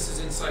fact. This is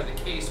inside the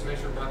case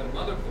measured by the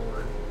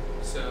motherboard.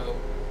 So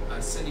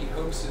Cindy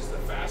hopes is the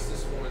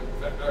fastest one,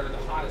 or the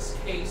hottest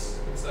case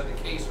inside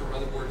the case for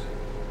motherboards,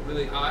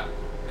 really hot.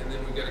 And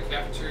then we've got a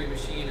cafeteria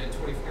machine, and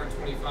 24 and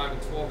 25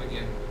 and 12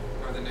 again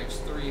are the next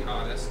 3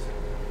 hottest.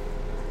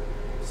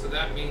 So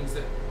that means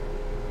that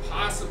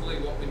possibly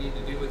what we need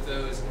to do with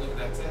those, look,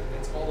 that's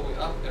all the way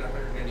up at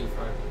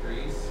 185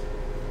 degrees.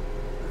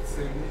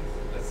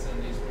 That's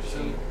Cindy's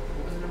machine.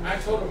 I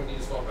told her we need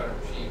to swap out our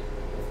machine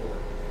before.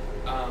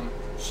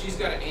 She's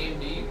got an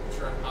AMD,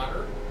 which are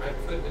hotter. I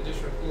put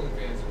additional cooling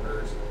fans in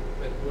hers,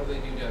 but what do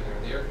they do down there?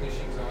 The air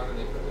conditioning's on, and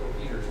they put little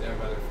heaters down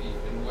by their feet.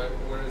 And what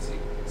is the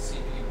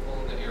CPU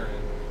pulling the air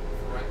in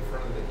right in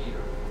front of the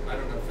heater? I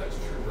don't know if that's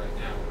true right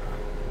now or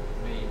not.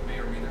 May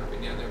or may not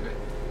be down there, but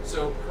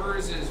so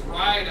hers is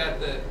right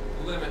at the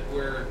limit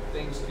where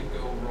things could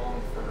go wrong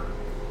for her.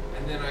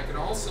 And then I can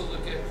also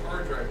look at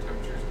hard drive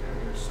temperatures down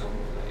here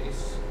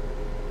someplace.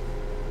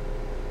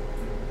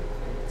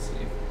 Let's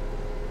see.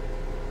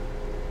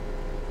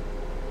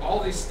 All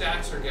these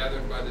stats are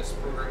gathered by this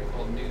program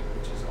called Newt,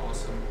 which is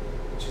awesome,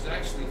 which is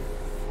actually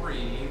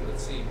free.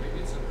 Let's see, maybe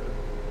it's under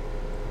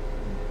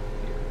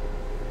here.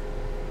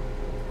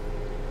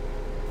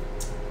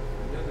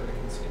 I know that I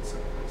can see it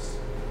someplace.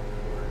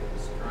 Where it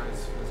is.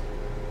 Drives.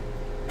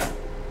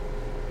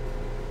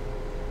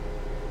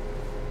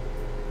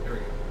 There we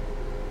go.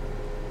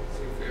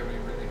 See if we have any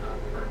really hot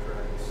hard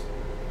drives.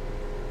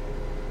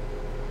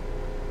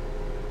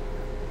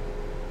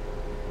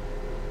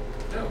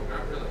 No,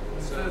 not really.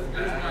 So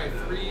here's my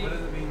 3. What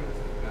does it mean it's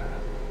bad?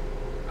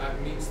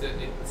 It means that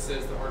it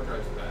says the hard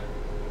drive's bad.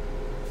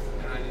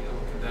 And I need to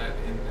look at that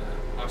and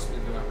possibly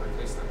go out and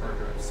replace that hard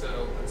drive.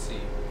 So let's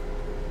see.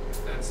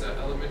 That's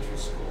elementary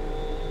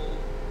school.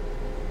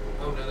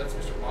 Oh no, that's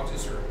Mr.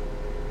 Box's room.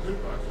 Mr.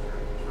 Box's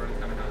room. It's running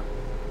kind of hot.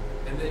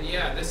 And then,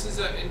 yeah, this is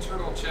an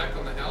internal check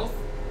on the health,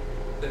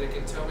 that it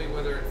can tell me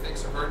whether it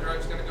thinks a hard drive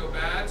is going to go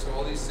bad. So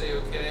all these say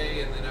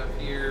okay, and then up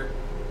here,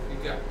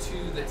 we've got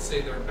 2 that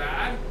say they're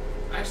bad.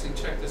 I actually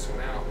checked this one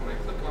out. When I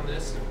click on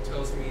this, it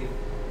tells me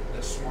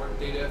the smart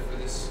data for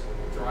this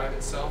drive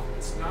itself.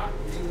 It's not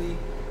really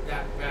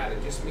that bad.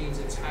 It just means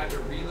it's had to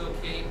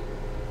relocate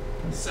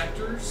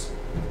sectors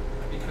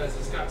because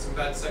it's got some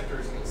bad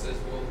sectors, and it says,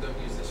 well, don't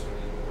use this one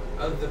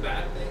anymore. Of the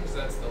bad things,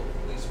 that's the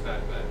least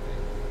bad thing.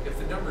 If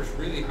the number's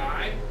really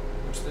high,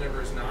 which the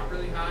number is not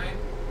really high,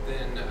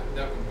 then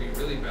that would be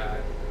really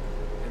bad.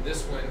 And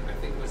this one, I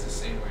think, was the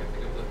same way. I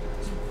think I've looked at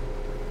this before.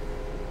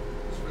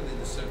 It's really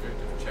the subject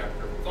of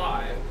chapter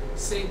 5.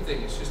 Same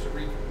thing, it's just a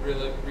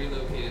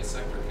relocated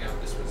sector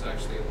count. This one's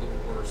actually a little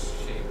worse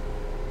shape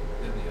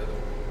than the other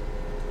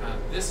one.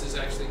 This is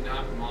actually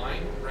not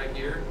mine right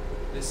here.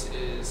 This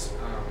is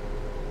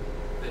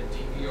the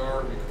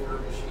DVR recorder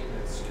machine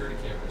that security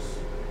cameras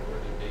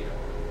record the data on.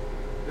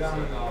 Down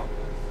in the office.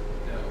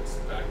 No, it's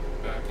back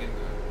in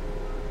the,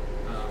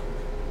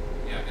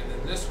 yeah, and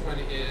then this one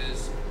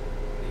is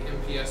the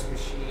MPS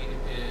machine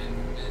in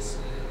who's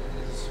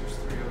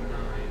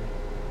 309.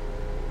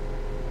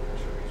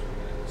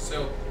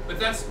 So, but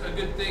that's a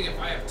good thing. If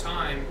I have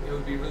time, it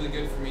would be really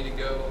good for me to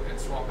go and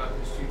swap out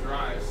those 2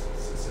 drives,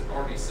 since it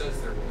already says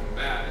they're going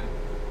bad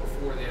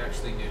before they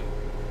actually do.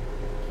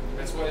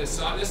 That's why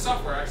this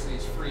software actually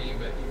is free,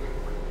 but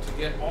to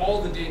get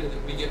all the data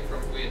that we get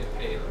from it, we had to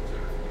pay like $250.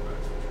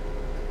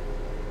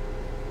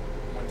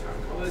 One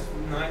time cost. Well, it's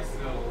nice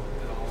though.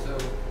 So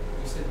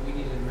you said we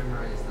needed to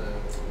memorize the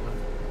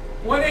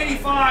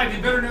 185.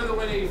 You better know the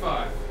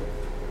 185.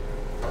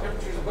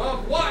 Temperatures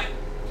above what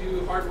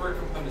do hardware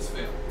components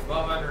fail?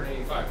 Above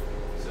 185.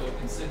 So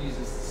Insid uses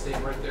the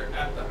same right there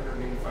at the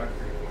 185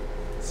 degree point.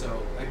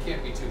 So that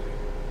can't be too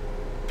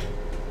big.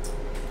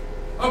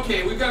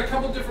 Okay, we've got a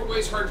couple different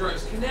ways hard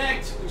drives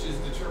connect, which is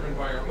determined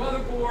by our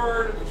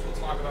motherboard, which we'll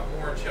talk about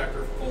more in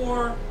chapter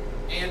 4,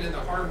 and in the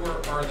hardware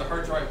or the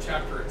hard drive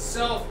chapter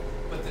itself.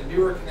 But the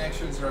newer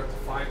connections are up to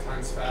 5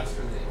 times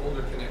faster than the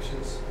older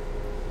connections.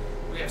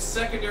 We have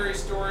secondary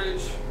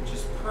storage, which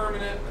is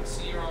permanent, like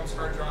CD-ROMs,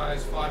 hard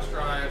drives, flash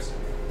drives,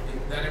 and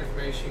that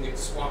information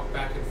gets swapped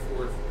back and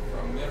forth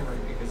from memory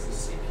because the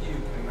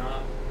CPU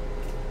cannot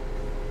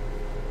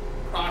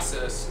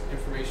process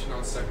information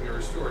on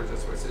secondary storage.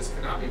 That's why it says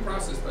cannot be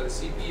processed by the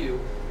CPU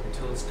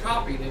until it's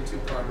copied into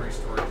primary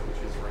storage,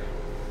 which is RAM.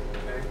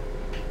 Okay?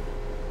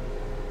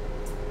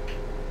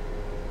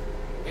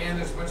 And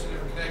there's a bunch of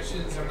different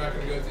connections. I'm not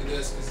going to go through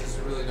this because this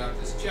is really not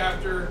this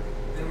chapter.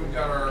 Then we've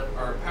got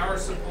our power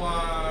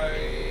supply.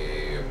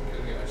 I'm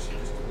going to actually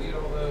just delete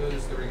all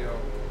those. There we go.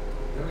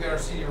 Then we got our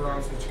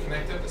CD-ROMs, which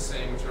connect up the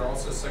same, which are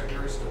also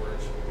secondary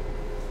storage.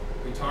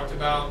 We talked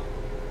about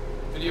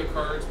video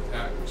cards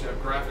which have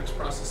graphics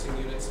processing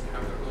units and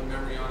have their own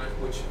memory on it,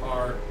 which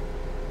are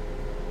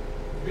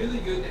really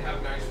good to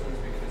have nice ones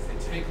because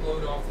they take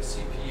load off the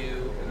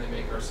CPU and they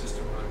make our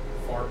system run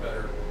far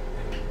better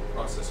and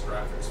process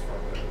graphics far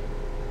better.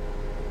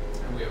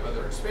 And we have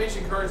other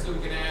expansion cards that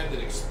we can add that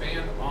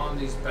expand on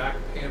these back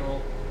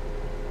panel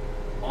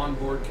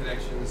onboard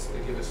connections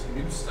that give us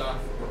new stuff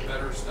or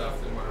better stuff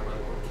than what our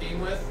motherboard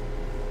came with.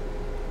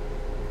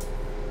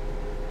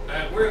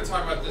 We're going to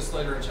talk about this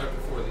later in chapter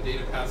 4, the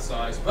data path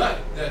size, but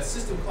the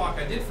system clock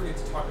I did forget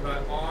to talk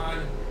about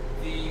on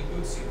the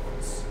boot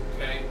sequence.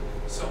 Okay,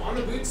 so on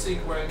the boot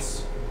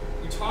sequence,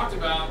 we talked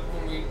about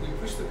when we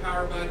push the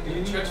power button,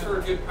 it checks for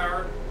a good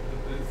power. The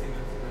boot sequence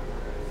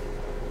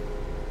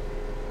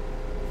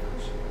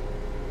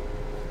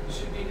It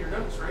should be in your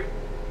notes, right?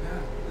 Yeah.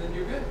 Then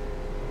you're good.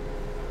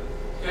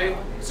 Okay,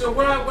 so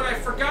what I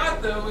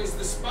forgot though is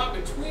the spot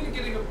between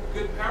getting a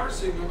good power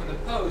signal and the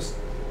post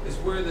is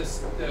where the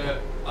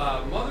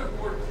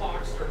motherboard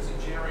clock starts to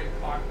generate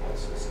clock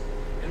pulses.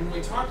 And when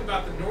we talked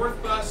about the north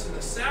bus and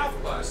the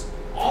south bus,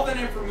 all that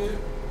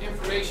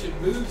information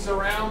moves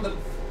around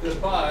the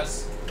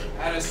bus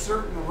at a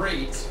certain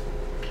rate.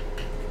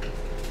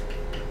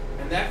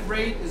 And that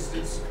rate is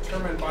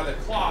determined by the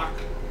clock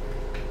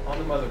on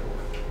the motherboard.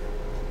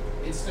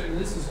 This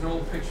is an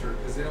old picture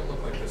because they don't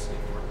look like this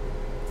anymore.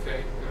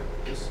 Okay,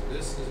 this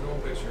is an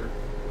old picture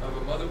of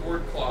a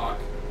motherboard clock.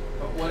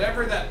 But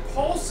whatever that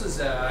pulse is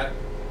at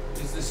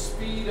is the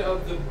speed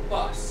of the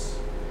bus.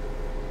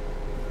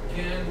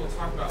 Again, we'll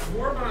talk about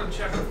more about it in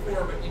chapter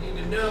 4, but you need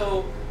to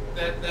know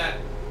that that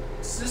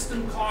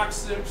system clock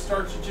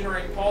starts to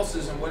generate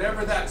pulses, and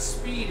whatever that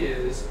speed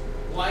is,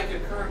 like a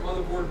current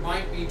motherboard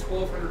might be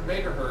 1200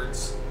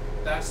 megahertz,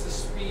 that's the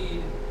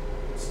speed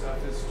that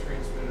stuff is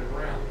transmitted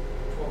around.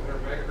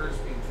 1200 megahertz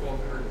being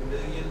 1200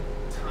 million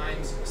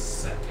times a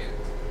second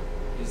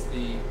is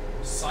the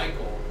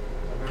cycle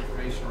of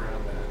information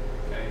around that.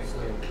 Okay, so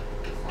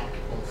the clock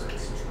pulse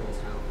controls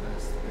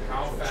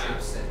how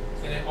fast,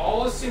 and it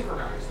all is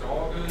synchronized. It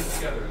all goes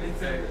together.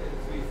 Okay.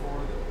 it's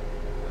before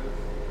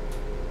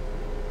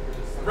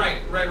the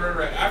Right.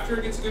 After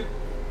it gets a good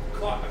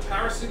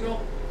power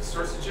signal, it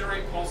starts to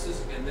generate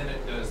pulses, and then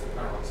it does the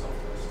power on self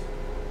test.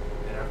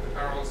 And after the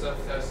power on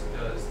self test, it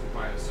does the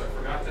BIOS. So I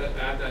forgot to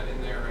add that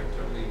in there. I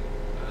totally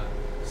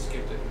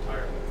skipped it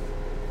entirely.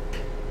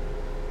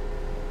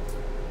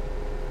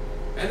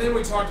 And then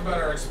we talked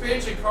about our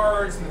expansion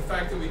cards and the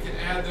fact that we can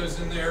add those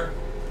in there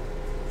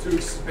to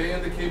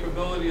expand the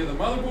capability of the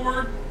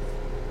motherboard.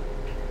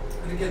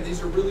 And again,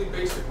 these are really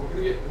basic. We're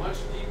going to get much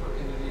deeper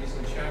into these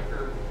in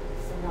chapter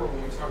 4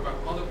 when we talk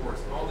about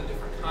motherboards and all the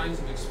different kinds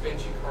of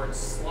expansion card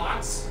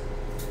slots.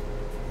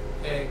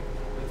 Okay,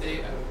 but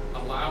they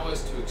allow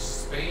us to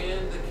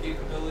expand the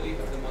capability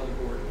of the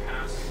motherboard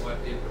past what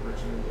it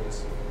originally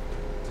was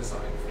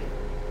designed for.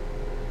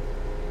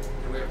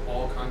 And we have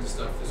all kinds of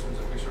stuff. This one's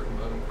a picture of a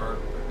modem card.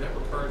 We have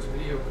network cards,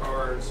 video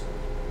cards,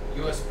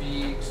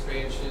 USB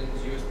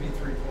expansions, USB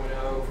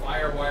 3.0,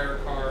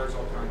 FireWire cards,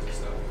 all kinds of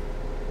stuff.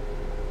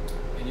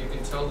 And you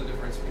can tell the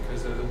difference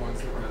because they're the ones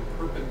that run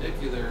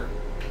perpendicular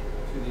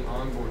to the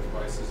onboard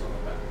devices on the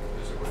back.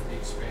 Those are what the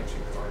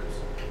expansion cards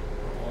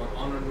are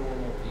on a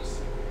normal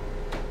PC.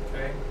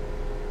 Okay?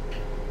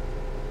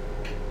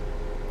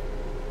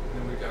 And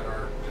then we got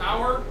our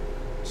power,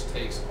 which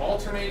takes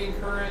alternating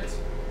current,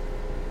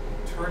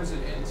 turns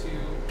it into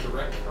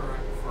direct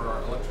current for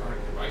our electronic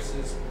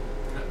devices,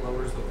 and it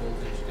lowers the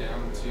voltage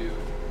down to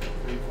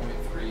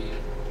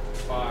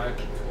 3.35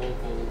 to 12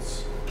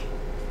 volts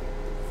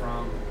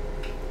from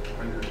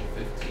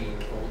 115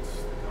 volts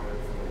coming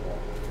from the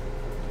wall.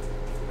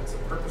 That's the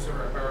purpose of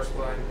our power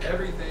supply.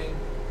 Everything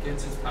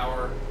gets its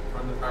power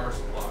from the power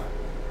supply.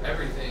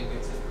 Everything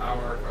gets its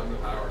power from the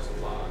power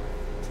supply.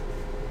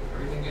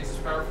 Everything gets its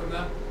power from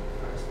the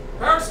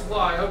power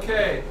supply.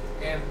 Okay,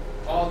 and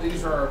all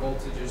these are our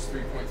voltages,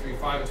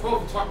 3.35 and 12.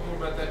 We'll talk more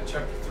about that in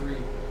chapter 3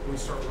 when we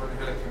start learning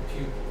how to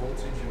compute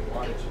voltage and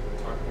wattage.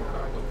 We'll talk more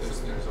about what those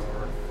things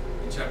are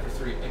in chapter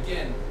 3.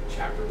 Again,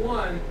 chapter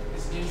 1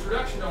 is the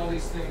introduction to all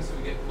these things that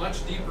we get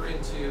much deeper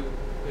into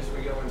as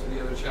we go into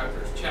the other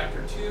chapters.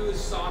 Chapter 2 is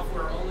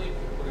software only.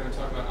 We're going to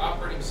talk about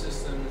operating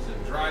systems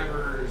and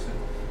drivers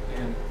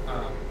and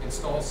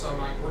install some.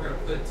 We're going to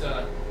put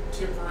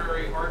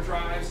temporary hard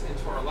drives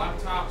into our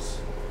laptops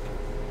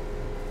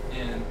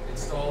and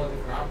install a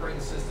different operating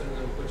system, and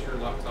then we'll put your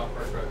laptop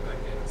hard drive back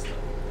in and stuff.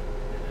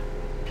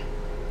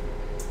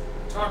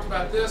 Talked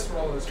about this, where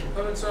all those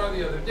components are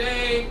the other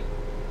day,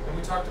 and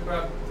we talked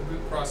about the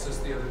boot process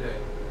the other day.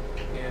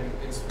 And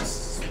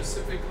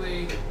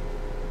specifically,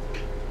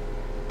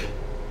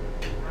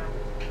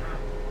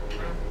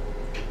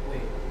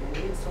 wait, when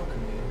we install the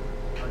new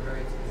hard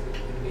drives, is it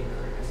going to be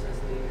another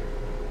SSD?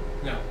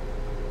 Or? No.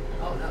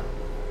 Oh, no.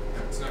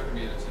 No, it's not going to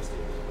be an SSD.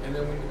 And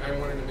then I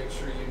wanted to make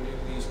sure you knew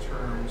these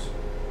terms: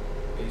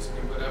 basic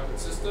input output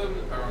system,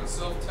 power on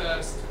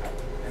self-test,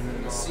 and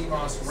then the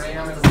CMOS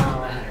RAM and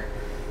ROM,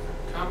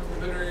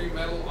 complementary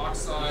metal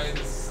oxide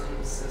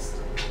some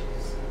system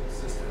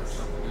or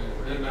something.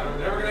 Doesn't matter.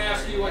 They're never going to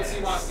ask you what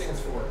CMOS stands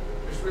for.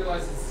 Just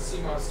realize it's the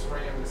CMOS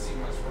RAM and the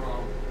CMOS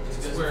ROM.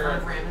 It's where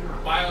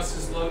BIOS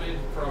is loaded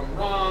from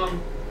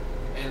ROM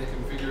and the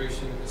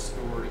configuration is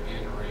stored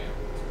in RAM.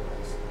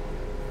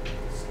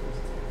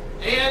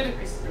 And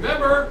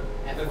remember,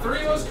 the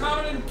 3 most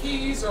common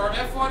keys are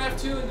F1,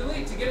 F2, and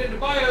delete to get into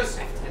BIOS.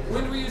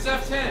 When do we use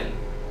F10?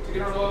 To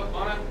get on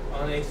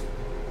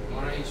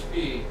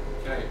HP.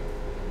 Okay.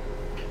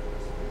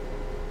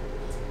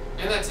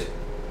 And that's it.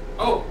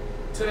 Oh,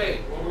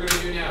 today, what we're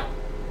going to do now,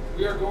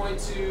 we are going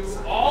to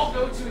all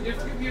go to a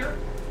different computer,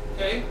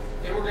 okay?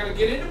 And we're going to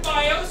get into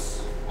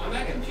BIOS on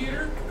that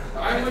computer.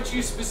 I want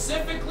you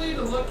specifically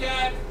to look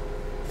at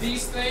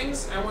these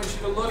things. I want you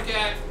to look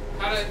at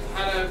how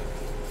to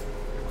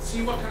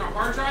see what kind of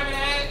hard drive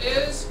it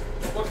is,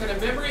 what kind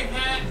of memory it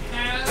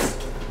has,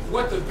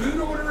 what the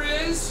boot order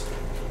is,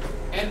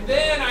 and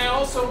then I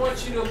also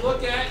want you to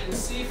look at and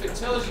see if it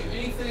tells you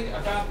anything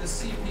about the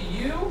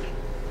CPU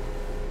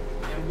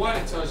and what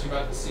it tells you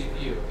about the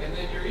CPU. And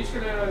then you're each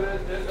going to know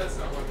that's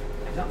not one.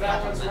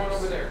 That one's going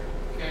over there.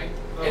 Okay?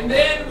 And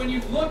then when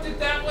you've looked at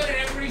that one and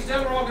everybody's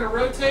done, we're all going to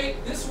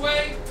rotate this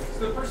way.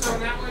 So the person on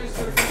that way is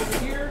going to come over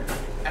here.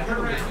 And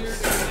we're right here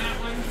doing that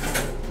one.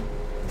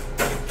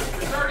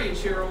 There's already a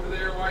chair over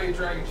there. Why are you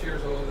dragging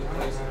chairs all over the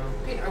place?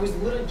 Hey, I was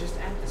literally just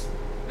at this one.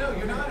 No,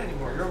 you're not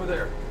anymore. You're over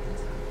there.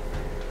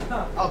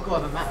 Oh, cool.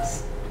 I have a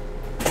mouse.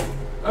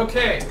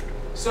 Okay,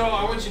 so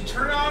I want you to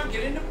turn it on,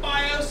 get into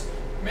BIOS,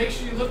 make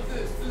sure you look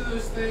through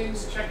those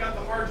things, check out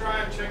the hard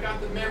drive, check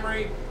out the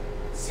memory,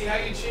 see how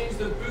you change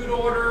the boot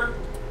order.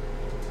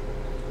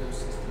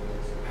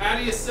 How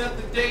do you set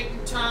the date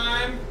and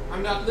time?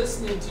 I'm not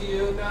listening to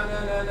you. No.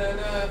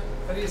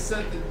 How do you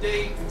set the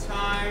date and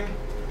time?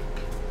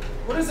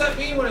 What does that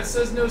mean when it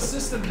says no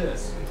system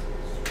disk?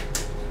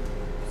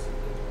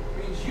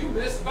 It means you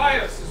missed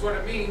BIOS is what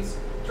it means.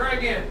 Try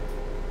again.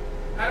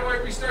 How do I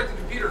restart the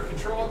computer?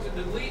 Control to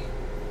delete.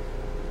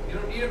 You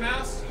don't need a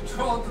mouse?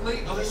 Control and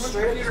delete. Oh, this one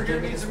computer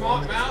here needs a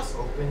mouse.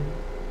 Open.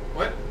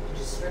 What? You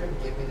just straight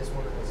up give me this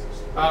one.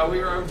 We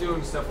were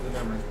doing stuff with the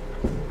memory.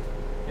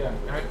 Yeah,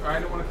 I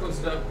don't want to close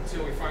it up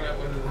until we find out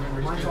whether the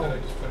memory's good that I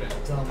just put in.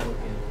 Dumb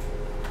looking.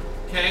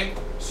 Okay,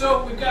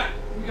 so we got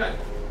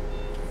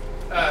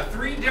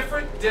 3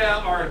 different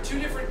two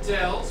different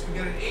Dells. We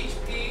got an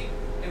HP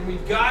And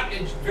we've got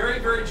a very,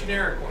 very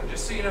generic one.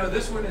 Just so you know,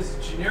 this one is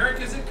as generic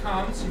as it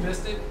comes. You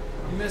missed it.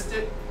 You missed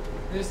it.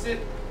 Missed it.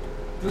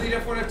 Delete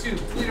F1, F2.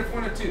 Delete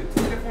F1, F2.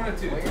 Delete F1, F2.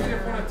 Delete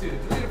F1, F2.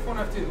 Delete F1,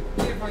 F2.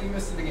 Delete F1. You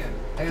missed it again.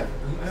 I got.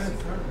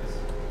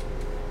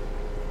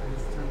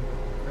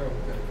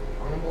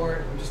 Onboard.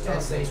 I'm just telling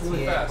you, it's really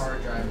SATA fast.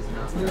 hard drive is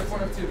not. Delete F1,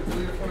 F2.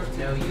 Delete F1, F2.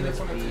 No Delete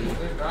F1, USB.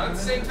 F2. Not at the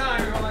same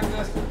time. You're going like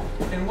this.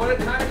 And what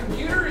kind of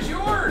computer is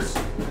yours?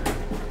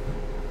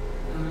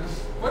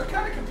 What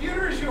kind of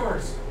computer is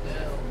yours?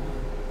 No.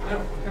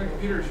 What kind of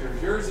computer is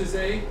yours? Yours is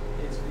a HP.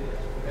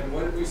 And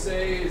what did we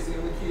say is the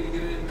only key to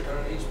get in on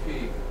an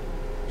HP?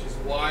 Which is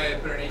why I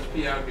put an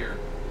HP out here.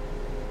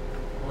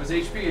 What was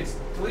HP? It's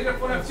delete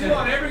F1, F2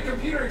 on every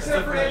computer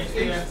except for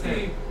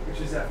HP,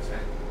 which is F10.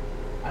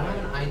 I don't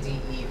have an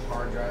IDE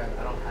hard drive.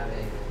 I don't have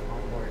a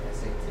onboard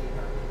SAT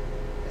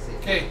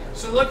hard. Okay,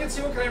 so look and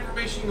see what kind of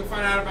information you can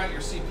find out about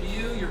your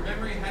CPU, your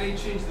memory, how do you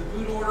change the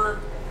boot order,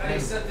 how do you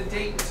set the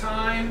date and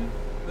time.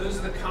 Those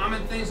are the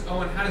common things. Oh,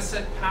 and how to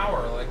set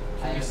power. Like,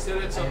 can you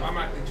set it so it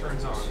automatically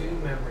turns on? 2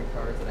 memory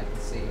cards that I can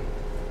see.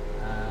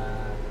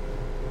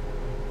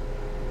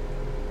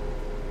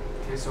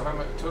 Okay, so how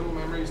much total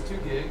memory is 2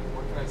 gig.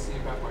 What can I see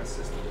about my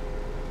system?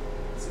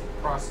 Let's see,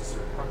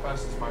 processor. How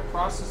fast is my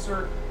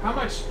processor? How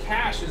much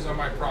cache is on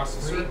my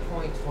processor?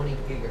 3.20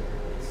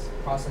 gigahertz.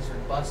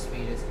 Processor bus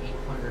speed is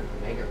 800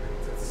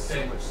 megahertz. That's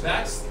so much.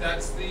 That's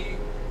the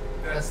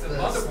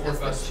motherboard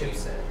bus speed.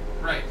 Chipset.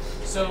 Right.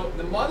 So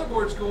the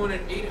motherboard's going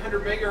at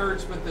 800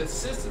 megahertz, but the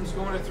system's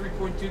going at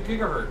 3.2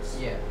 gigahertz.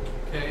 Yeah.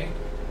 Okay.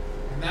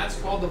 And that's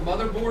called the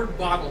motherboard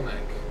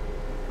bottleneck.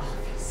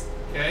 Obviously.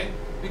 Okay.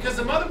 Because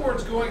the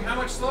motherboard's going how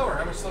much slower?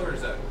 How much slower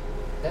is that?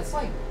 That's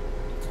like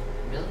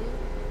million.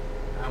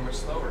 How much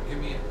slower? Give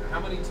me how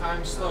many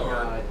times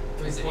slower?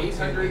 Is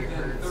 800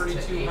 and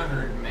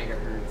 3200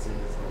 megahertz is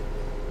like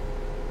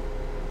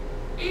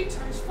 8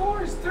 times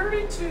 4 is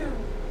 32.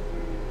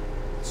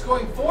 It's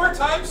going 4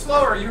 times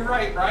slower. You're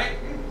right, right?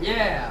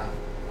 Yeah.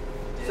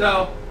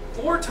 So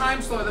 4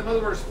 times slower. The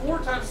motherboard is 4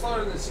 times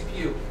slower than the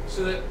CPU.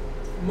 So that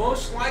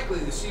most likely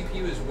the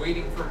CPU is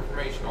waiting for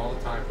information all the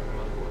time from the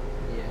motherboard.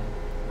 Yeah.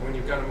 And when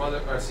you've got a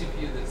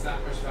CPU that's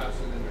that much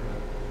faster than your motherboard,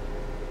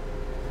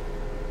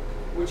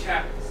 which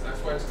happens. That's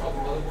why it's called the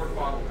motherboard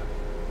bottleneck.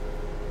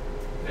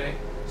 Okay.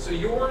 So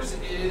yours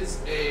is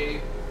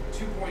a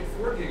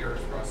 2.4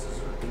 gigahertz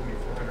processor,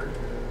 2400.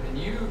 And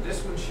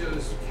this one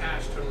shows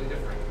cache totally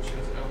different. It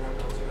shows L1,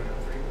 L2, and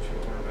L3, which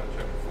you'll learn about in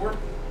chapter 4.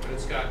 But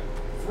it's got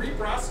 3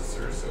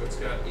 processors, so it's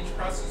got each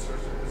processor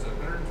is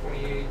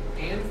 128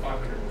 and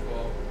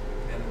 512,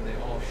 and then they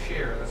all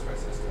share. That's why it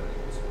says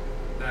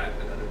that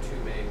another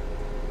 2 meg.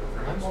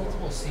 I'm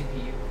multiple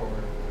CPU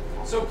core.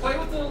 So play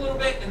with it a little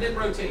bit and then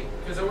rotate,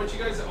 because I want you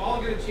guys to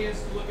all get a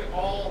chance to look at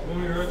all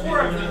 4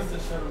 of them,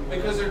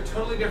 because they're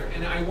totally different,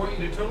 and I want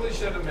you to totally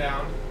shut them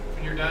down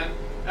when you're done.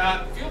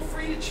 Feel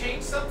free to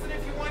change something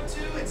if you want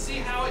to and see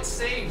how it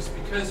saves,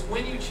 because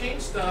when you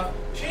change stuff,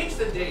 change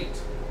the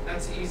date.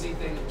 That's the easy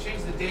thing.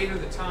 Change the date or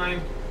the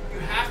time. You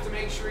have to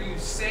make sure you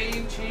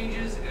save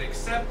changes and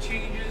accept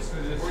changes,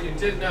 or you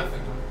did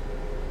nothing.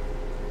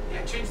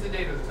 Yeah, change the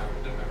date or the time.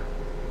 It doesn't matter.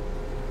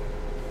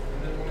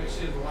 And then we'll make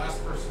sure the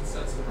last person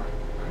sets them right.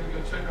 I'm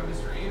going to go check on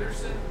Mr.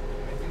 Anderson.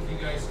 I think you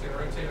guys can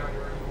rotate on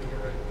your own when you're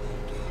ready.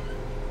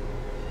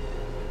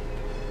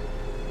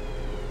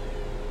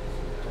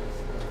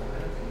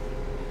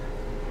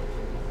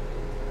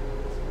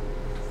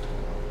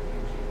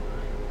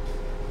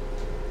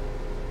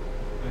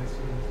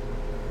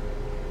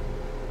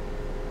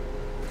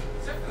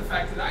 Except for the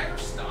fact, did I ever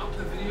stop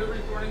the video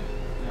recording?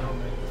 No, I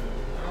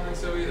don't think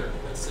so either.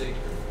 Let's see.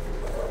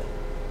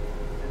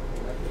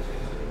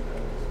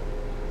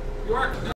 You are.